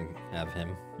Warrenchuck and have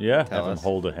him. Yeah, Tell have him us.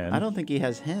 hold a hen. I don't think he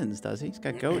has hens, does he? He's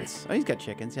got goats. Oh, he's got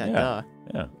chickens. Yeah, Yeah.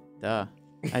 Yeah. duh.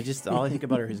 All I think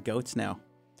about are his goats now.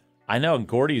 I know, and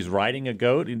Gordy's riding a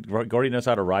goat. Gordy knows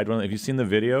how to ride one. Have you seen the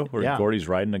video where Yeah. Gordy's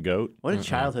riding a goat? What a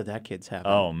childhood that kid's having.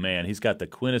 Oh man, he's got the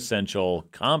quintessential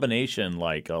combination,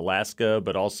 like Alaska,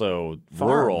 but also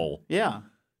Farm. rural Yeah.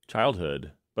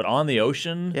 childhood. But on the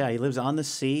ocean, Yeah, he lives on the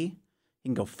sea. He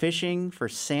can go fishing for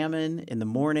salmon in the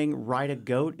morning, ride a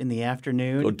goat in the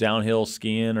afternoon, go downhill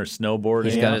skiing or snowboarding.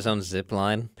 He's got his own zip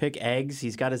line. pick eggs.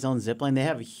 He's got his own zip line. They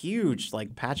have a huge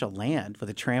patch of land with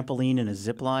a trampoline and a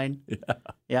zip line.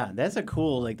 Yeah, that's a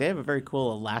cool they have a very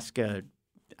cool Alaska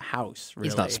house, really.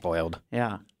 He's not spoiled.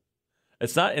 Yeah.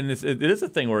 It's not, and it is a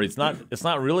thing where it's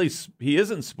not really. He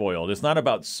isn't spoiled. It's not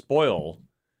about spoil,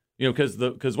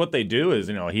 because what they do is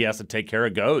he has to take care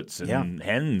of goats and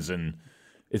hens, and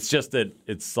it's just that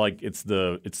it's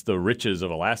the riches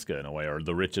of Alaska in a way, or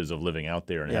the riches of living out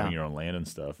there and having your own land and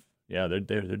stuff. Yeah, they're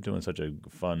doing such a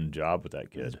fun job with that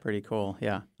It's kid. pretty cool.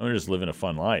 Yeah. They're just living a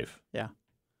fun life. Yeah.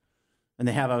 And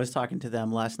I was talking to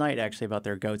them last night actually about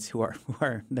their goats who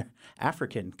are they're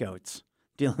African goats.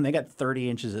 They got 30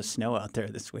 inches of snow out there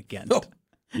this weekend. Oh.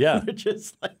 Yeah, They're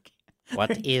just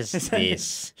What is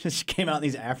this? Just came out, and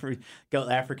these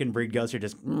African breed goats are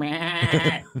just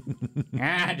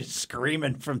just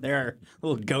screaming from their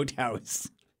little goat house.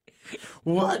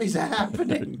 What is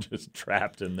happening? Just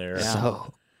trapped in there.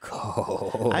 So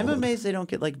cold. I'm amazed they don't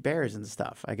get like bears and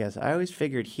stuff. I guess I always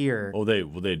figured here, Oh,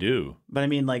 they do. but I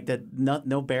mean like that.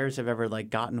 No bears have ever like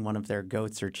gotten one of their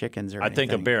goats or chickens or. I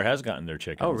think a anything. bear has gotten their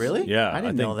chickens. Oh, really? Yeah, I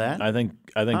didn't know that. I think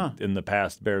Huh. in the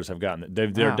past bears have gotten it.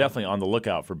 They're Wow. definitely on the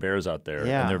lookout for bears out there.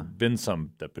 Yeah. And there've been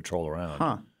some that patrol around.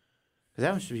 Huh? Because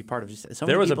that one should be part of just. So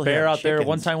There many was a people here bear have out there one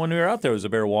chickens. time when we were out there. There was a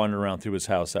bear wandering around through his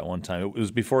house at one time. It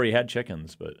was before he had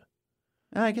chickens, but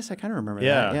Oh, I guess I kind of remember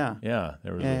yeah, that.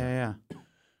 there was Yeah.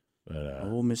 but,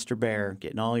 Oh, Mr. Bear,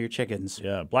 getting all your chickens.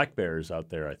 yeah, black bears out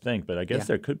there, I think, but I guess Yeah.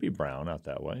 there could be brown out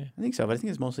that way. I think so, but I think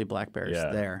it's mostly black bears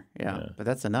Yeah. there. Yeah. Yeah. But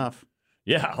that's enough.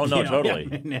 Yeah, oh no, You know?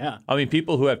 totally. Yeah. I mean,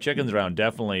 people who have chickens around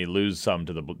definitely lose some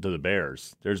to the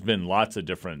bears. There's been lots of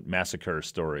different massacre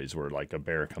stories where like a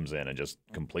bear comes in and just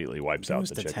completely wipes out Goes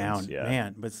the to chickens. town, Yeah,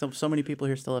 man. But so many people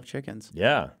here still have chickens.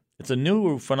 yeah, it's a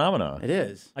new phenomenon. It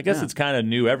is. I guess Yeah. it's kind of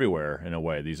new everywhere in a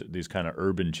way. These kind of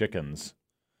urban chickens.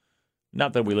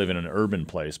 Not that we live in an urban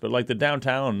place, but like the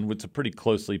downtown, it's a pretty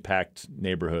closely packed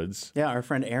neighborhoods. Yeah, our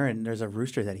friend Aaron, there's a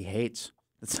rooster that he hates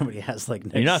that somebody has like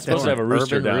next And you're not supposed to have a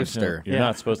rooster Urban down rooster. You're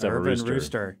not supposed to have a urban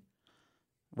rooster.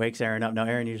 Wakes Aaron up. No,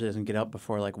 Aaron usually doesn't get up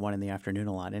before like 1 p.m.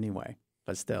 a lot anyway.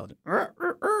 But still, I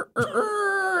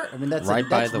mean that's Right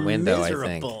by that's the window, I think.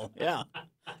 miserable. Yeah,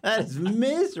 that is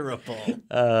miserable.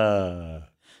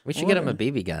 We should get him a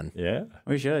BB gun. Yeah.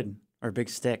 We should, or a big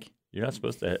stick. You're not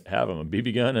supposed to have them a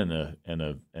BB gun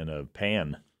and a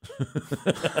pan.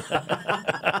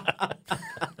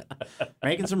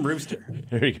 Making some rooster.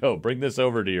 There you go. Bring this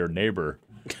over to your neighbor.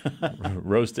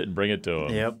 Roast it and bring it to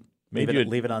him. Yep. Made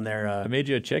Leave it on there. I made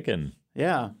you a chicken.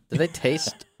 Yeah, Do they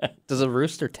taste? Does a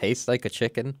rooster taste like a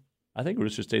chicken? I think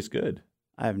roosters taste good.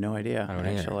 I have no idea I don't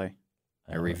either. actually.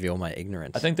 I reveal my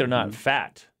ignorance. I think they're not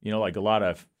fat. You know, like a lot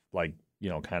of like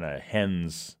kind of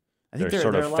hens. I think They're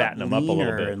sort of a lot fatten them up a little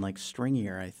leaner bit. and like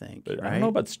stringier. I think. But right? I don't know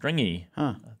about stringy.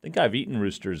 Huh? I think I've eaten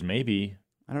roosters maybe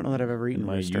I don't know that I've ever eaten in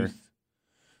my rooster. youth.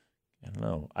 I don't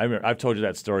know. I've told you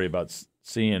that story about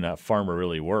seeing a farmer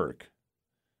really work.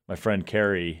 My friend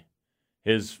Kerry,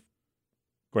 his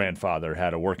grandfather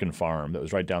had a working farm that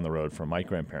was right down the road from my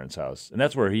grandparents' house, and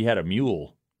that's where he had a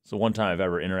mule. It's the one time I've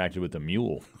ever interacted with a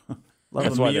mule. Love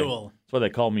That's a why mule. That's why they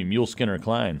call me Mule Skinner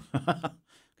Klein.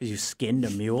 Because you skinned a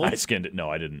mule. I skinned it. No,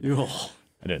 I didn't. Ugh.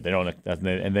 I didn't. They don't.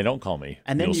 And they don't call me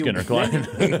And then Mule you, Skinner Klein.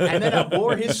 and then I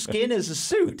wore his skin as a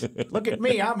suit. Look at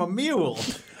me, I'm a mule.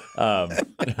 Hey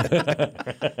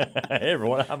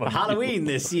everyone, I'm a Halloween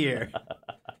this year.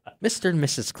 Mr. and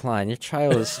Mrs. Klein, your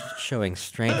child is showing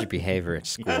strange behavior at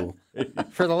school.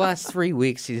 For the last 3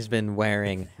 weeks, he's been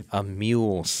wearing a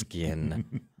mule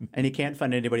skin. And he can't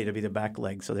find anybody to be the back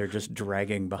leg, so they're just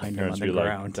dragging behind him on Parents the be like,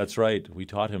 ground. that's right. We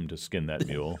taught him to skin that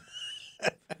mule.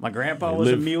 My grandpa We was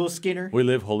a live- mule skinner. We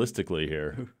live holistically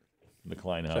here, in the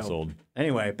Klein household.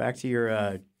 Anyway, back to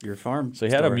your farm. So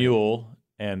he had a story. mule,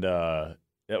 and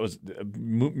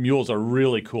mules are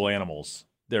really cool animals.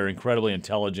 They're incredibly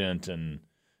intelligent, and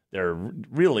they're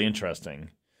really interesting,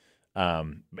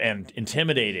 and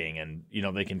intimidating, and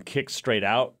they can kick straight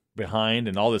out behind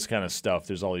and all this kind of stuff.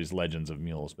 There's all these legends of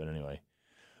mules, but anyway.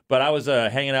 But I was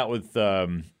hanging out with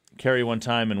Carrie one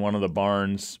time in one of the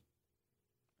barns,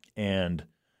 and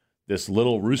this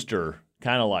little rooster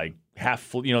kind of like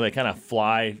they kind of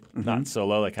fly, not so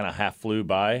low, they kind of half flew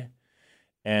by.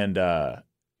 And I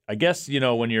guess,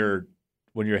 when you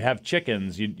have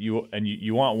chickens,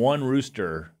 you want one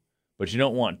rooster, but you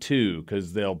don't want two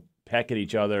because they'll peck at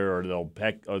each other, or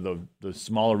the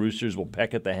smaller roosters will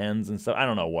peck at the hens and stuff. I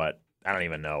don't know what. I don't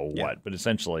even know what, but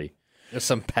essentially There's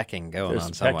some pecking going there's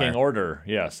on somewhere. pecking order,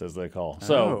 yes, as they call.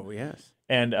 So Oh, yes.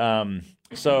 and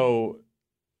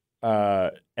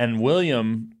and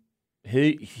William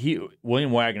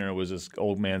William Wagner was this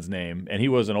old man's name, and he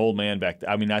was an old man back then.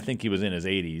 I mean, I think he was in his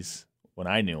 80s when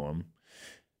I knew him,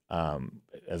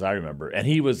 as I remember. And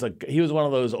he was one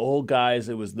of those old guys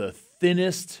that was the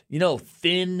thinnest,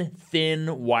 thin,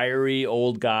 wiry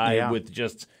old guy with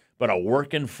but a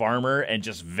working farmer and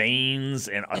just veins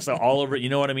and so all over. You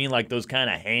know what I mean? Like those kind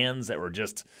of hands that were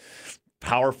just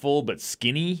powerful but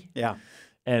skinny. Yeah.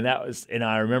 And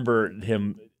I remember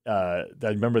him. I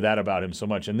remember that about him so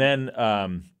much. And then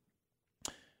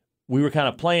we were kind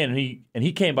of playing, and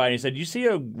he came by and he said, "You see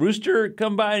a rooster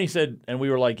come by?" And he said, and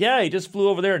we were like, "Yeah, he just flew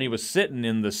over there." And he was sitting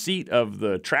in the seat of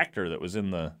the tractor that was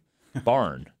in the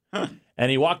barn.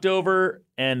 And he walked over,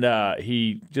 and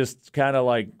he just kind of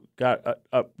like got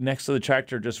up next to the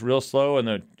tractor just real slow, and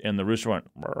the rooster went,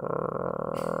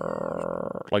 "Brrr."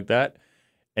 like that.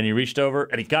 And he reached over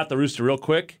and he got the rooster real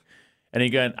quick. And he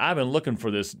going, I've been looking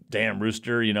for this damn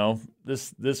rooster,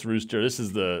 this rooster, this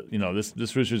is the,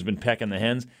 this rooster's been pecking the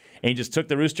hens. And he just took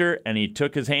the rooster and he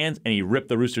took his hands and he ripped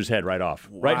the rooster's head right off,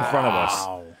 right in front of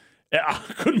us. I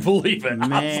couldn't believe it.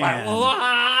 Man. I was like,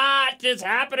 what is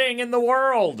happening in the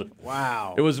world?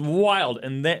 Wow. It was wild.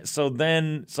 And so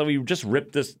he just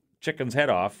ripped this chicken's head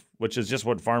off, which is just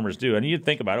what farmers do. And you'd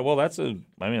think about it, well, that's a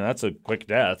quick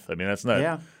death. I mean, that's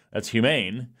not, that's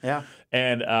humane. Yeah.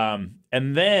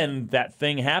 And then that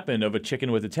thing happened of a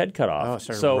chicken with its head cut off. Oh,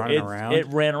 it started running around? It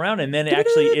ran around, and then it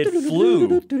flew.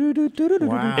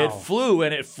 Wow. It flew,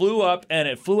 and it flew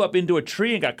up into a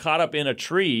tree and got caught up in a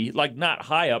tree, like not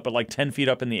high up, but like 10 feet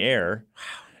up in the air.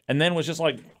 And then was just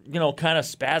like, kind of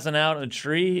spazzing out in a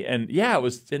tree. And yeah, it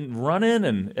was running,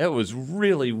 and it was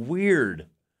really weird.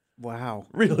 Wow.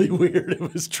 Really weird.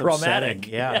 It was traumatic.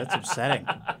 Upsetting. Yeah, that's upsetting.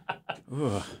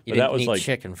 Ugh. You that didn't was eat like-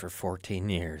 chicken for 14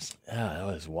 years. Yeah, that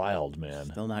was wild, man.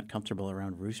 Still not comfortable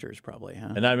around roosters, probably,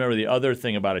 huh? And I remember the other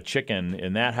thing about a chicken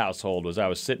in that household was I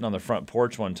was sitting on the front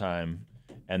porch one time,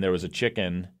 and there was a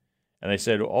chicken, and they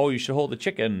said, "Oh, you should hold the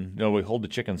chicken." No, we hold the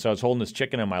chicken. So I was holding this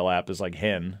chicken in my lap, this like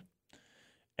hen,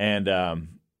 and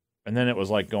then it was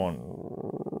like going,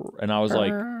 and I was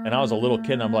a little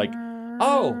kid, and I'm like,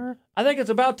 "Oh, I think it's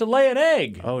about to lay an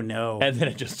egg." Oh, no. And then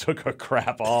it just took a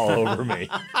crap all over me.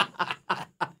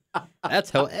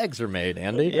 That's how eggs are made,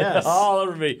 Andy. Yes. All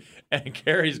over me. And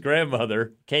Carrie's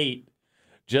grandmother, Kate,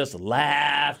 just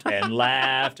laughed and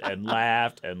laughed and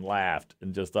laughed and laughed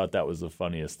and just thought that was the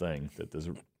funniest thing.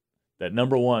 That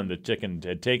number one, the chicken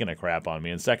had taken a crap on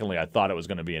me. And secondly, I thought it was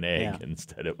going to be an egg. Yeah.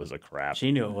 Instead, it was a crap.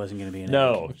 She knew it wasn't going to be an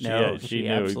no, egg. she knew.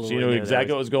 absolutely She knew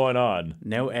exactly what was going on.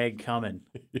 No egg coming.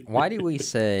 Why do we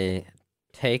say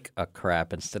take a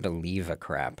crap instead of leave a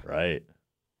crap? Right.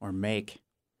 Or make.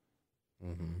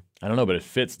 Mm-hmm. I don't know, but it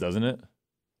fits, doesn't it?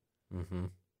 Mm-hmm.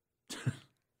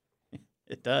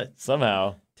 It does.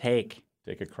 Somehow. Take.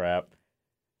 Take a crap.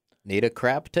 Need a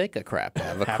crap, take a crap.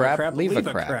 Have a Have crap, leave a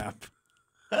crap.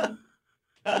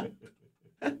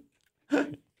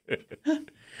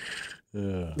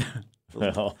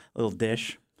 Well, Little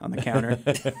dish on the counter.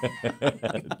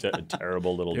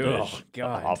 terrible little Oh, dish.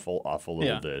 God. Awful little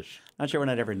Yeah. dish. Not sure when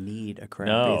I'd ever need a crab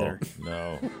No, either.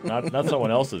 no, not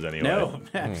someone else's anyway. No,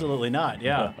 absolutely not.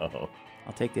 Yeah. No.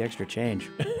 I'll take the extra change.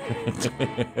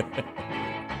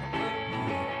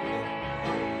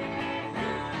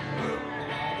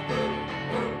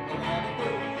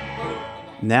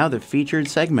 Now the featured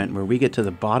segment where we get to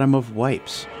the bottom of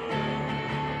wipes.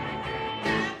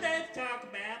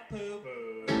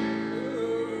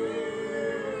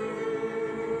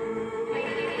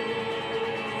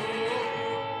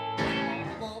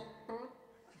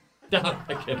 All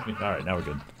right, now we're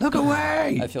good. Look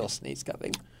away! I feel a sneeze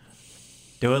coming.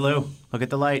 Do it, Lou. Look at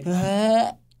the light.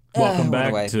 Welcome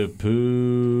away. back to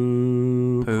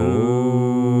Poo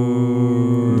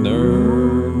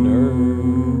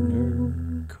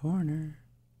Corner.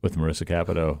 with Marissa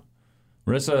Capito.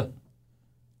 Marissa,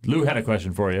 Lou had a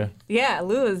question for you. Yeah,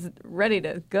 Lou is ready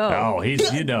to go. Oh, he's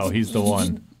the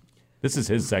one. This is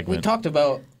his We segment. talked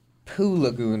about poo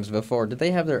lagoons before. Do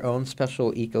they have their own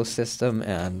special ecosystem,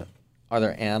 and are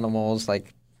there animals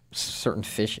like certain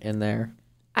fish in there?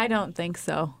 I don't think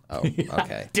so. Oh,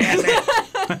 okay.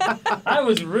 I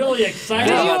was really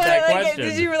excited about that question.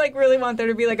 Did you really want there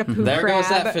to be like a poo There crab? goes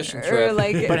that fishing or trip.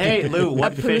 like, But hey, Lou,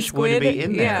 what poo fish would squid? be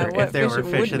in Yeah, there what if there fish were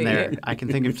fish would in be? there? I can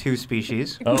think of two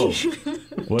species. Oh,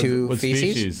 what, Two what feces?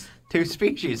 species? Two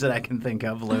species that I can think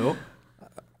of, Lou.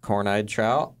 Corn-eyed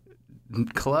trout,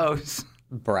 Close.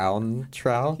 brown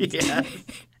trout, Yeah.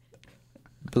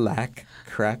 black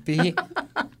crappie,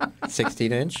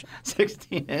 16-inch.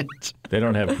 16-inch. They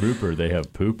don't have grouper, they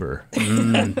have pooper.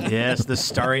 Yes, the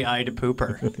starry-eyed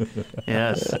pooper.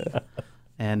 Yes.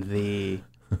 And the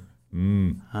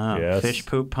Yes. fish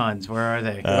poop puns. Where are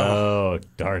they? Oh,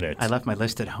 darn it. I left my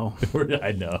list at home.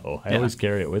 I know. I always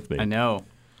carry it with me. I know.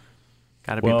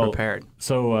 Got to be Well, prepared.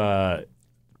 So,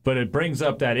 but it brings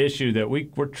up that issue that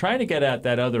we're trying to get at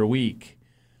that other week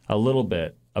a little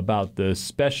bit about the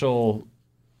special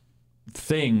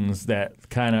things that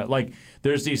kind of like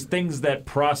there's these things that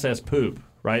process poop,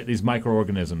 right? These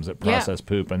microorganisms that process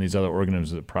poop and these other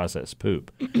organisms that process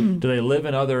poop. Do they live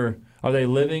in are they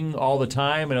living all the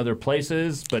time in other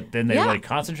places, but then they like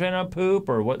concentrate on poop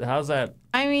or what? How's that?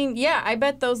 I mean, yeah, I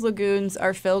bet those lagoons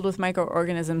are filled with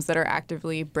microorganisms that are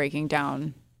actively breaking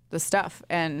down the stuff.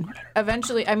 And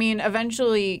eventually,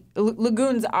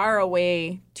 lagoons are a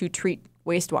way to treat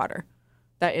wastewater.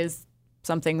 That is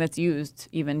something that's used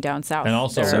even down south. And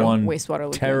also There are one wastewater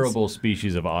lagoons. terrible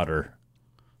species of otter.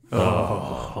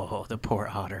 Oh, the poor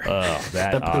otter. Oh,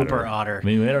 that The otter. pooper otter. I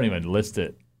mean, they don't even list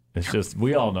it. It's just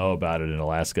we all know about it in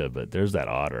Alaska, but there's that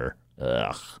otter.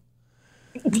 Ugh,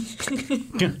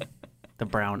 The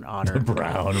brown otter.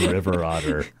 brown river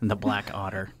otter, And the black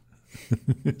otter.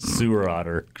 sewer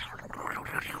otter.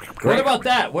 What about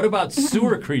that? What about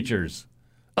sewer creatures?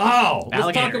 Oh, let's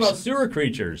talk Alligators. about sewer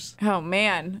creatures. Oh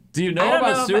man. Do you I know don't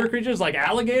about know if sewer I- creatures like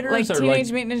alligators Like or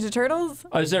Teenage Mutant Ninja Turtles?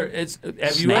 Is there?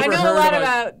 Have you I ever know heard a lot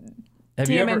about Have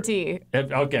you ever? TMNT.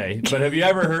 Okay, but have you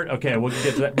ever heard? Okay, we'll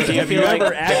get to that. But Do you have you feel like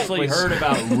ever that actually was- heard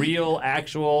about real,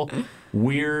 actual,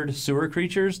 weird sewer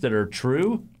creatures that are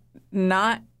true?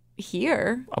 Not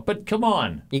here. But come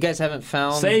on, You guys haven't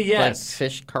found Say like yes.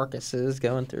 fish carcasses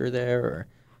going through there, or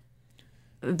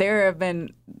There have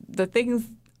been the things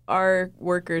our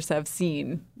workers have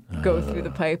seen go through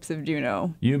the pipes of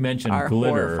Juneau. you mentioned Are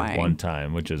glitter horrifying. one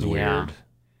time, which is Yeah. weird.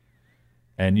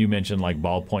 And you mentioned like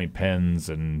ballpoint pens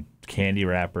and candy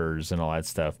wrappers and all that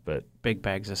stuff, but Big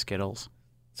bags of Skittles.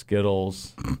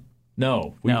 Skittles.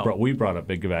 No, No. we brought up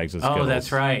big bags of Skittles. Oh,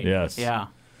 that's right. Yes. Yeah.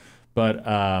 But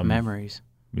Memories.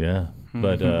 yeah.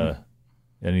 But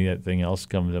anything else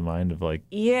come to mind of like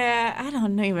Yeah, I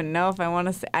don't even know if I want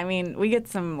to say. I mean, we get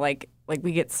some like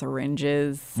we get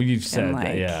syringes. you've said and, that,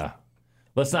 like- yeah.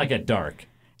 Let's not get dark.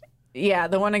 Yeah,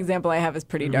 the one example I have is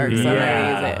pretty dark, so I'm Yeah, not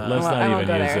gonna use it. let's not I won't even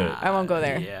go use there. it. I won't go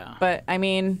there. Yeah. But I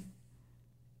mean,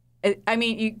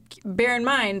 you bear in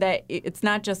mind that it's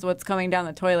not just what's coming down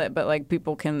the toilet, but like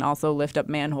people can also lift up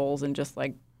manholes and just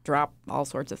like drop all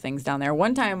sorts of things down there.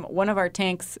 One time, one of our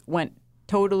tanks went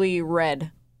totally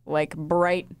red, like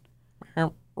bright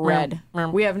red.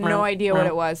 We have no idea what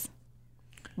it was,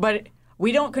 but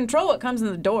we don't control what comes in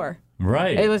the door.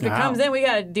 Right. If it Wow. comes in, we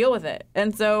got to deal with it.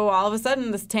 And so all of a sudden,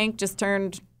 this tank just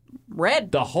turned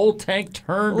red. The whole tank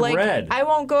turned Like red. I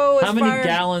won't go as how many far.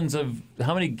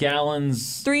 How many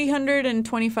gallons?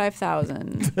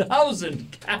 325,000.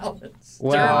 1,000 gallons.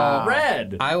 Well, turned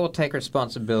red. I will take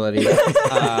responsibility.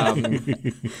 A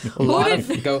lot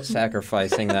of goat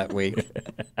sacrificing that week.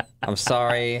 I'm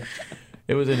sorry.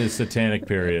 It was in his satanic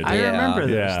period. I Yeah. remember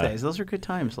those Yeah. days. Those were good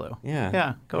times, Lou. Yeah.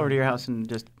 Yeah. Go over to your house and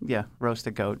just roast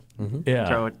a goat.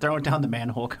 yeah. Throw it down the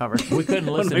manhole cover. We couldn't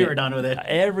listen. when we to were done with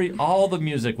it. All the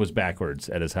music was backwards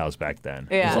at his house back then.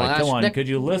 Yeah. It's like, come on, could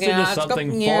you listen to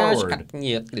something forward?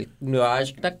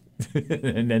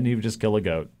 And then he would just kill a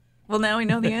goat. Well, now we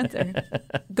know the answer.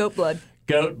 Goat blood.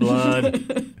 Goat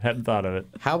blood. Hadn't thought of it.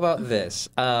 How about this?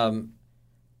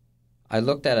 I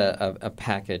looked at a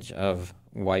package of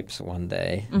wipes one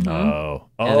day, Oh.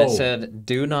 and it said,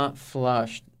 "Do not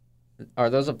flush." Are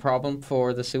those a problem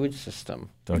for the sewage system?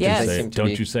 Don't Yes. you They say seem it. to Don't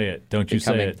be you say it. Don't you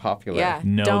say Becoming it. popular. Yeah.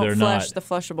 No, Don't they're flush not. the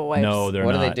flushable wipes. No, they're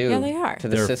What not. do they do? Yeah, they are. To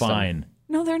the They're system? fine.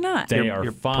 No, they're not. They You're- are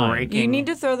you're fine. breaking- You need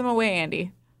to throw them away,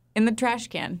 Andy, in the trash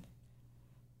can.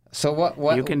 So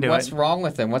what? You can do what's it. wrong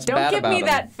with them? What's Don't bad give about me them?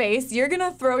 that face. You're going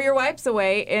to throw your wipes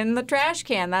away in the trash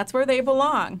can. That's where they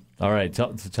belong. All right,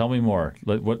 tell me more.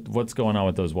 What's going on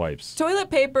with those wipes? Toilet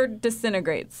paper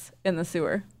disintegrates in the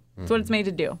sewer. That's what it's made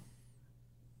to do.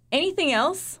 Anything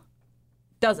else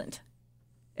doesn't.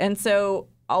 And so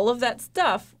all of that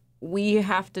stuff we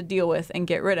have to deal with and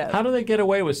get rid of. How do they get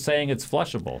away with saying it's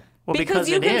flushable? Well, because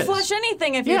you it can is. flush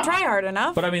anything if Yeah. you try hard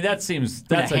enough. But I mean, that seems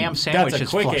I mean, that's a ham sandwich that's a is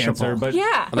quick flushable. answer, but yeah.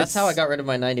 Well, that's how I got rid of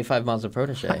my 95 miles of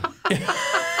protege.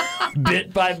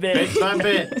 bit by bit. By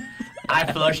bit. I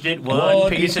flushed it One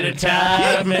piece at a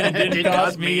time, and it didn't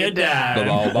cost me a dime.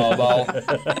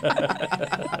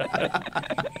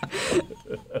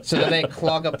 So do they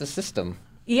clog up the system?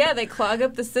 Yeah, they clog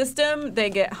up the system. They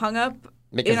get hung up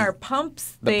Because in our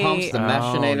pumps. The pumps, the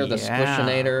mashinator, the yeah.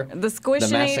 squishinator, The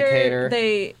squishinator,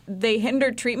 masticator. they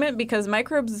hinder treatment because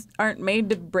microbes aren't made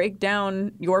to break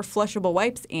down your flushable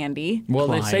wipes, Andy. Well,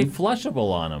 they say Klein.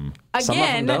 flushable on them. Some of them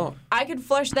Again, don't. I could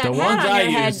flush that The hat ones I on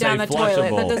your head use down say the toilet.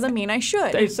 That flushable. doesn't mean I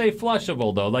should. They say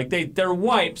flushable though, like they're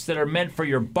wipes that are meant for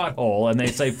your butthole, and they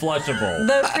say flushable.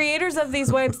 The creators of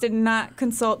these wipes did not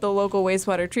consult the local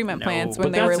wastewater treatment plants when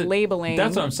But they were that's labeling.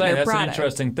 That's what I'm saying. their That's product. an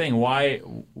interesting thing. Why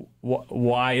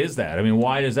is that? I mean,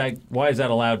 why is that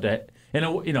allowed to?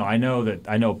 And you know, I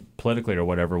know politically or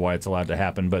whatever why it's allowed to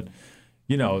happen, but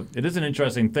you know, it is an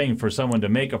interesting thing for someone to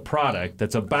make a product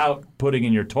that's about putting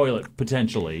in your toilet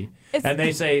potentially, and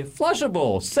they say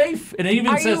flushable, safe, and it even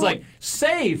Are says you- like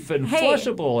safe and Hey.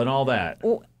 flushable and all that.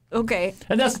 Okay.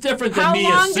 And that's different than How me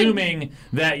long did- assuming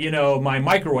that, you know, my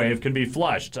microwave can be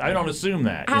flushed. I don't assume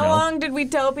that. How you know? long did we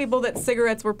tell people that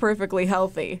cigarettes were perfectly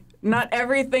healthy? Not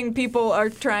everything people are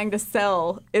trying to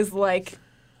sell is like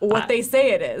what they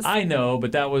say it is. I know,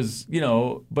 but that was, you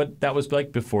know,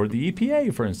 like before the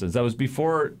EPA, for instance. That was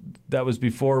before that was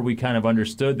before we kind of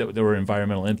understood that there were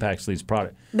environmental impacts to these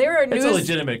products. There are It's a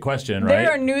legitimate question, right?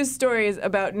 There are news stories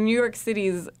about New York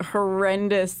City's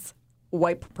horrendous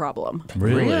wipe problem.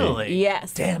 Really?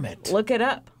 Yes. Damn it. Look it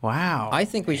up. Wow. I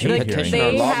think we should Like, petition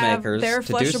our They have lawmakers their to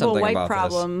do flushable something wipe about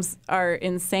problems are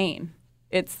insane.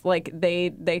 It's like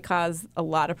they cause a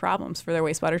lot of problems for their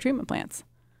wastewater treatment plants.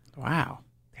 Wow.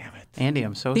 Damn it. Andy,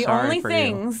 I'm so The sorry only for you.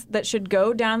 things that should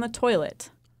go down the toilet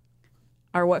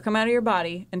are what come out of your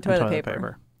body and toilet,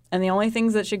 paper. And the only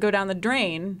things that should go down the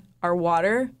drain are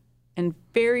water and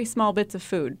very small bits of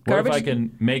food. What if I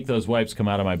can make those wipes come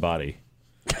out of my body?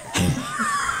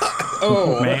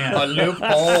 Oh, Man. a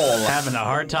loophole. Having a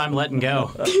hard time letting go.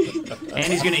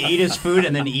 Andy's going to eat his food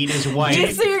and then eat his wipe.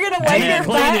 So you're gonna wipe your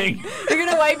cleaning. butt. You're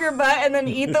gonna wipe your butt and then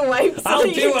eat the wipes. I'll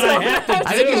do what I have to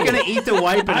I think he's going to eat the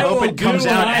wipe and I hope will it comes do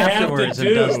out what I have to afterwards and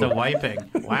do. does the wiping.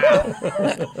 Wow.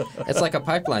 It's like a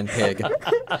pipeline pig.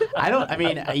 I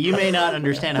mean, you may not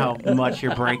understand how much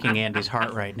you're breaking Andy's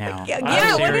heart right now. Yeah,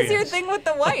 I'm what is your serious. thing with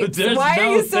the wipes? There's Why no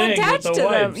are you so thing with attached the to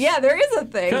them? wipes. Yeah, there is a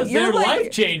thing. Because You're they're like,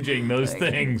 life-changing, those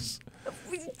things.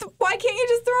 why can't you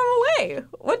just throw them away?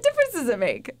 What difference does it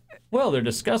make? Well, they're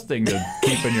disgusting to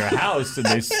keep in your house,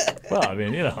 and well, I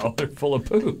mean, they're full of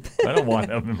poop. I don't want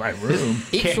them in my room.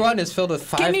 Each one is filled with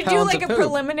 5 Can you pounds do like of a poop.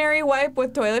 preliminary wipe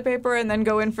with toilet paper and then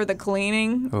go in for the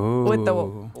cleaning with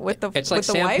the It's like with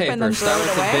the wipe and then sandpaper. throw Start it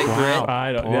with the away? big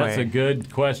Wow. grit. That's Boy. a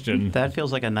good question. That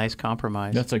feels like a nice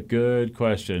compromise. That's a good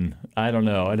question. I don't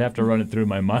know. I'd have to run it through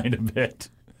my mind a bit.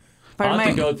 I'll have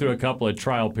to go through a couple of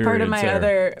trial periods Part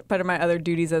of my other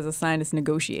duties as a scientist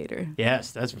negotiator. Yes,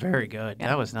 that's very good.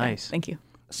 That was nice. Thank you.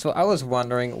 So I was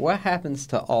wondering, what happens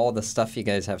to all the stuff you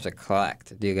guys have to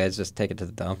collect? Do you guys just take it to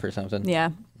the dump or something? Yeah,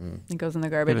 it goes in the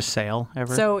Do you have a garbage. sale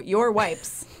ever? So your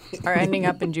wipes are ending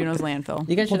up in Juneau's landfill.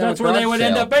 You guys should Well, have that's a where they garage would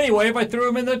end sale. up anyway if I threw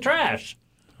them in the trash.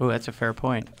 Oh, that's a fair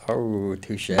point. Oh,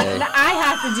 touche. Now I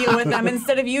have to deal with them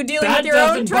instead of you dealing That with your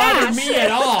own doesn't bother trash. me at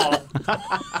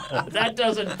all. That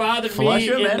doesn't bother Flush me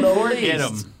them in and the forget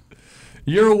least. them.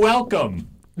 You're welcome.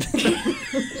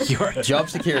 Job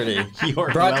security.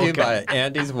 You're Brought to you welcome. by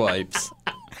Andy's Wipes.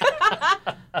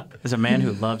 As a man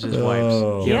who loves his wipes,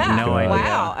 Oh, you Yeah. have no idea.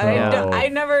 Wow. Yeah. I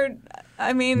never.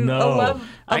 I mean, No. a love of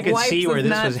I could wipes see where is this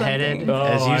not was headed something- Oh,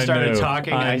 as you I started knew.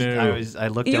 talking. I knew. I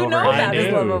looked You over know at about his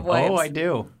Andy. love of wipes. Oh, I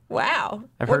do. Wow.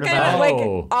 I've what heard kind about of it. like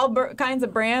Oh. all kinds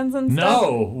of brands and stuff?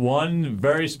 No, one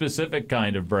very specific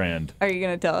kind of brand. Are you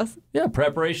gonna tell us? Yeah,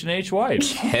 Preparation H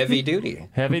wipes. Heavy duty.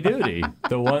 Heavy duty.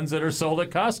 The ones that are sold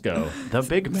at Costco. The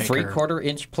big maker. 3/4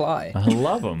 inch ply. I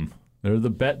love them. They're the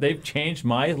best. They've changed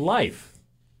my life.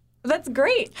 That's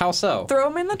great. How so? Throw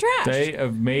them in the trash. They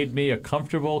have made me a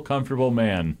comfortable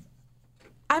man.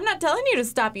 I'm not telling you to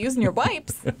stop using your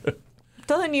wipes. I'm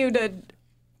telling you to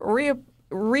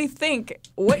rethink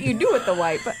what you do with the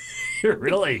wipe. You're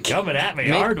really coming at me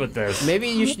hard with this. Maybe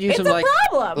you should use It's them a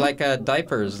like problem.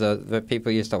 diapers that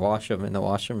people used to wash them in the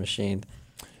washing machine.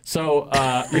 So,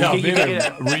 You maybe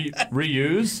get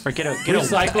reuse, Or get a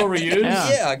recycle, reuse. Yeah.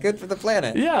 Yeah, good for the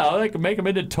planet. Yeah, like make them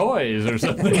into toys or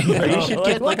something. You should like,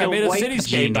 get, look, like, I a made a wipe cityscape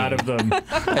genie. out of them, A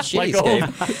like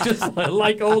shitty just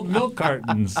like old milk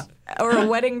cartons. Or a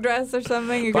wedding dress or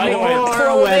something. You By can the make way- Or a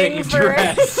clothing wedding for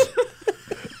dress.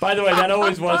 By the way, that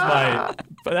always was my.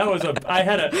 But that was I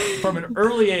had it from an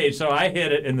early age. So I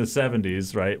hit it in the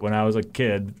 70s, right when I was a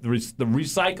kid. The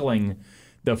recycling,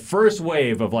 the first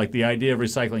wave of like the idea of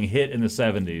recycling hit in the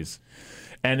 70s.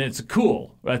 And it's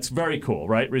cool. That's very cool,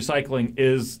 right? Recycling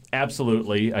is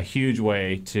absolutely a huge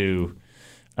way to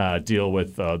deal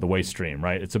with the waste stream,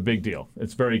 right? It's a big deal.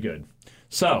 It's very good.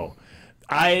 So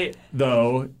I,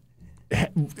 though,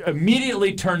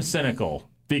 immediately turned cynical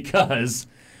because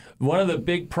one of the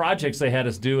big projects they had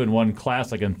us do in one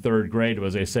class, like in 3rd grade,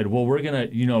 was they said, well, we're going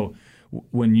to,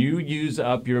 when you use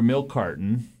up your milk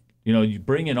carton, you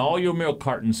bring in all your milk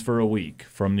cartons for a week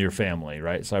from your family,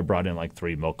 right? So I brought in like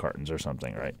 3 milk cartons or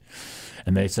something, right?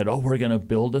 And they said, oh, we're going to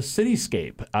build a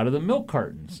cityscape out of the milk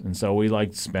cartons. And so we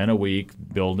spent a week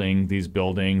building these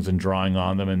buildings and drawing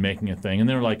on them and making a thing. And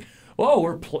they were like,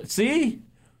 whoa, see?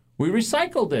 We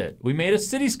recycled it. We made a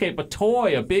cityscape, a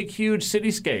toy, a big, huge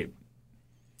cityscape.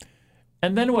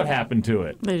 And then what happened to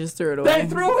it? They just threw it away. They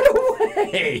threw it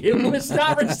away. It was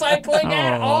not recycling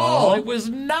at all. It was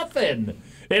nothing.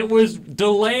 It was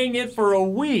delaying it for a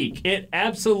week. It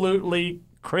absolutely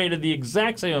created the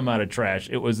exact same amount of trash.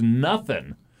 It was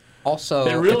nothing. Also,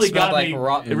 It really it smelled got like me.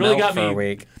 rotten It really milk got for me. a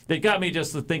week. It got me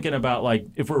just thinking about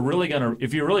if you really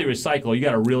recycle, you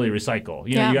got to really recycle.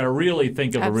 You Yeah. got to really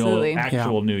think of Absolutely. a real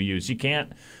actual new use. You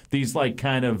can't these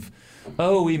kind of,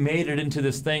 oh, we made it into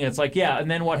this thing. It's like, yeah, and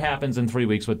then what happens in 3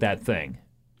 weeks with that thing?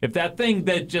 If that thing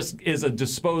that just is a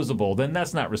disposable, then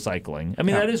that's not recycling. I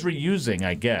mean, that is reusing,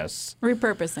 I guess.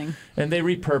 Repurposing. And they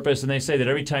repurpose, and they say that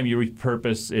every time you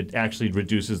repurpose, it actually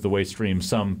reduces the waste stream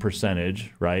some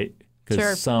percentage, right? Because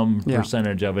Sure. some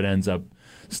percentage of it ends up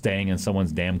staying in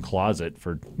someone's damn closet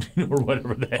for or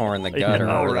whatever the Or in the hell, gutter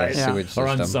or the right? sewage Or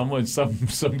on system.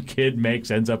 some kid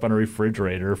ends up on a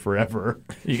refrigerator forever.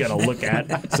 You got to look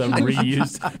at some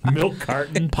reused milk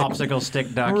carton. Popsicle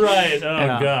stick duck. Right. Oh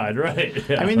Yeah. God. Right.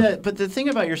 Yeah. I mean, but the thing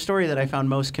about your story that I found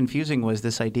most confusing was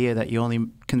this idea that you only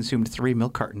consumed 3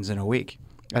 milk cartons in a week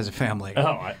as a family. Oh,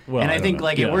 I don't think know.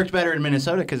 it Yeah. worked better in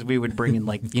Minnesota because we would bring in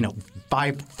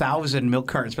 5,000 milk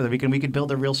cartons for the week, and we could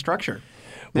build a real structure.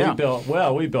 We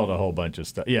built a whole bunch of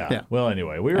stuff. Yeah. Yeah. Well,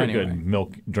 anyway, we were Anyway. good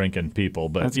milk drinking people,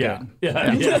 but That's yeah.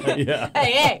 good. Yeah.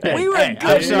 Hey, we were hey, good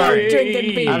I'm sorry.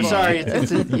 drinking people. I'm sorry.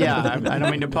 I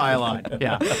don't mean to pile on.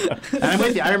 Yeah. And I'm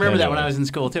with you. I remember that when I was in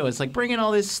school, too. It's like, bring in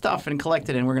all this stuff and collect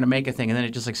it, and we're going to make a thing. And then it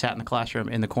just sat in the classroom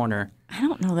in the corner. I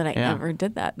don't know that I Yeah. ever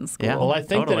did that in school. Yeah. Well, I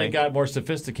think Totally. that it got more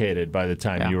sophisticated by the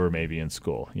time Yeah. you were maybe in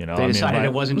school. You know, They decided my-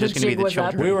 it wasn't just The going to be jig the was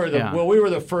up. children. We were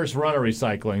the first run of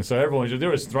recycling, so everyone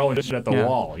was throwing shit at the Yeah.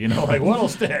 wall. You know, like what'll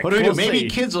stick? What do we do? We'll Maybe see.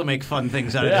 kids will make fun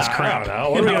things out of Yeah, this crap. I don't know.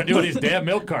 What are we gonna do with these damn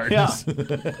milk cartons?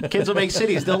 Yeah. Kids will make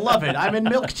cities. They'll love it. I'm in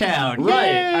Milktown. Right.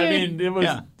 Yay! I mean,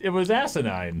 Yeah. it was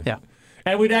asinine. Yeah.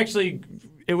 And we'd actually,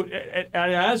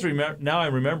 now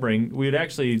I'm remembering, we'd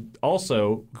actually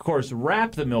also, of course,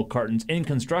 wrap the milk cartons in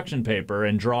construction paper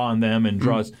and draw on them and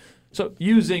draw. So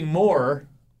using more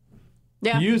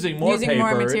Yeah. paper in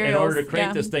order to materials, create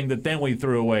yeah. this thing that then we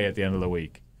threw away at the end of the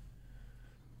week.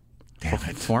 Damn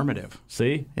it. Formative.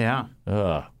 See? Yeah.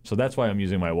 So that's why I'm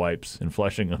using my wipes and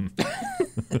flushing them.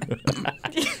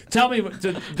 Tell me,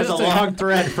 There's a long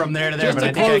thread from there to there, just but to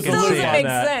I think I close can the Doesn't loop see on it. make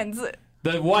that. sense.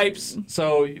 the wipes.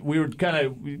 So you kind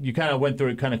of went through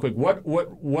it kind of quick.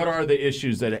 What are the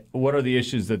issues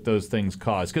that those things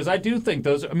cause? Because I do think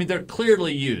those. I mean, they're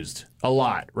clearly used a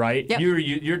lot, right? Yep.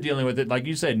 You're dealing with it, like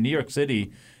you said. New York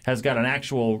City has got an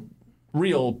actual,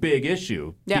 real big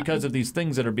issue because of these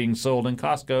things that are being sold in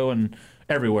Costco and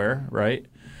everywhere, right?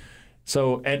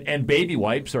 So and baby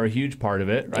wipes are a huge part of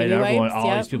it, right? Baby Everyone, wipes, all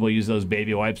yep. these people use those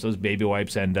baby wipes. Those baby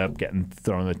wipes end up getting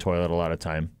thrown in the toilet a lot of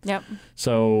time. Yep.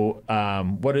 So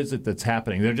what is it that's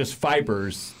happening? They're just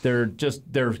fibers. They're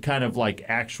kind of like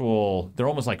actual. They're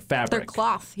almost like fabric. They're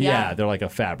cloth. Yeah, Yeah. they're like a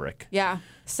fabric. Yeah.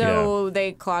 So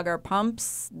they clog our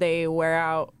pumps. They wear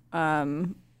out.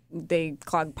 They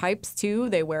clog pipes too.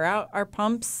 They wear out our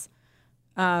pumps.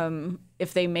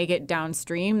 If they make it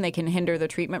downstream, they can hinder the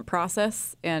treatment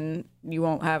process, and you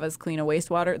won't have as clean a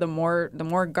wastewater. The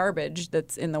more garbage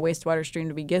that's in the wastewater stream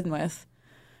to begin with,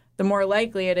 the more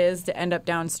likely it is to end up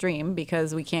downstream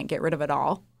because we can't get rid of it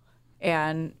all,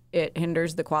 and it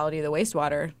hinders the quality of the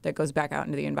wastewater that goes back out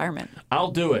into the environment. I'll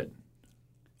do it.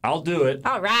 All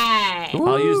right.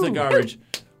 I'll use the garbage.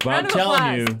 But I'm Round of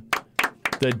telling applause. you,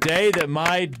 the day that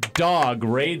my dog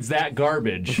raids that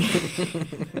garbage,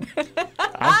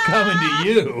 I'm coming to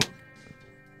you.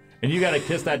 And you got to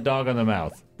kiss that dog on the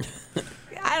mouth.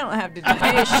 I don't have to do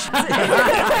this.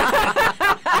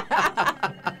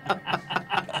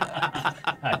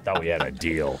 I thought we had a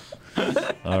deal.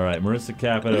 All right, Marissa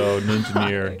Capito,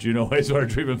 Ninja Juneau Wastewater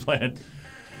Treatment Plant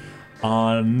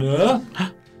on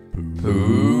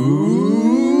Pooh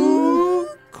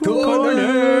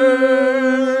Corner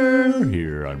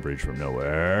here on Bridge from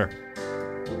Nowhere.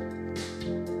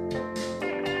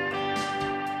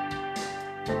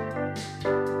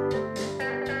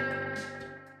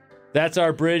 That's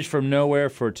our Bridge from Nowhere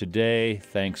for today.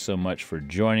 Thanks so much for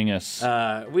joining us.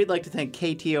 We'd like to thank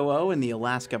KTOO and the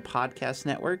Alaska Podcast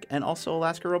Network, and also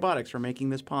Alaska Robotics for making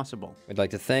this possible. We'd like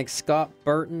to thank Scott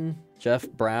Burton, Jeff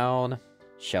Brown,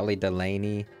 Shelley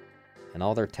Delaney, and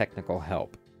all their technical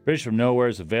help. Bridge from Nowhere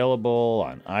is available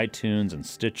on iTunes and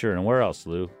Stitcher. And where else,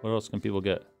 Lou? What else can people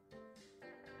get?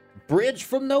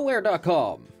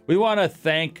 BridgeFromNowhere.com. We want to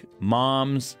thank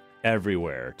moms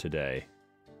everywhere today.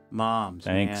 Moms,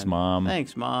 Thanks, man. Mom.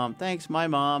 Thanks, Mom. Thanks, my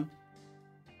mom.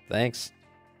 Thanks,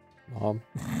 Mom.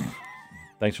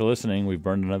 Thanks for listening. We've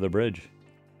burned another bridge.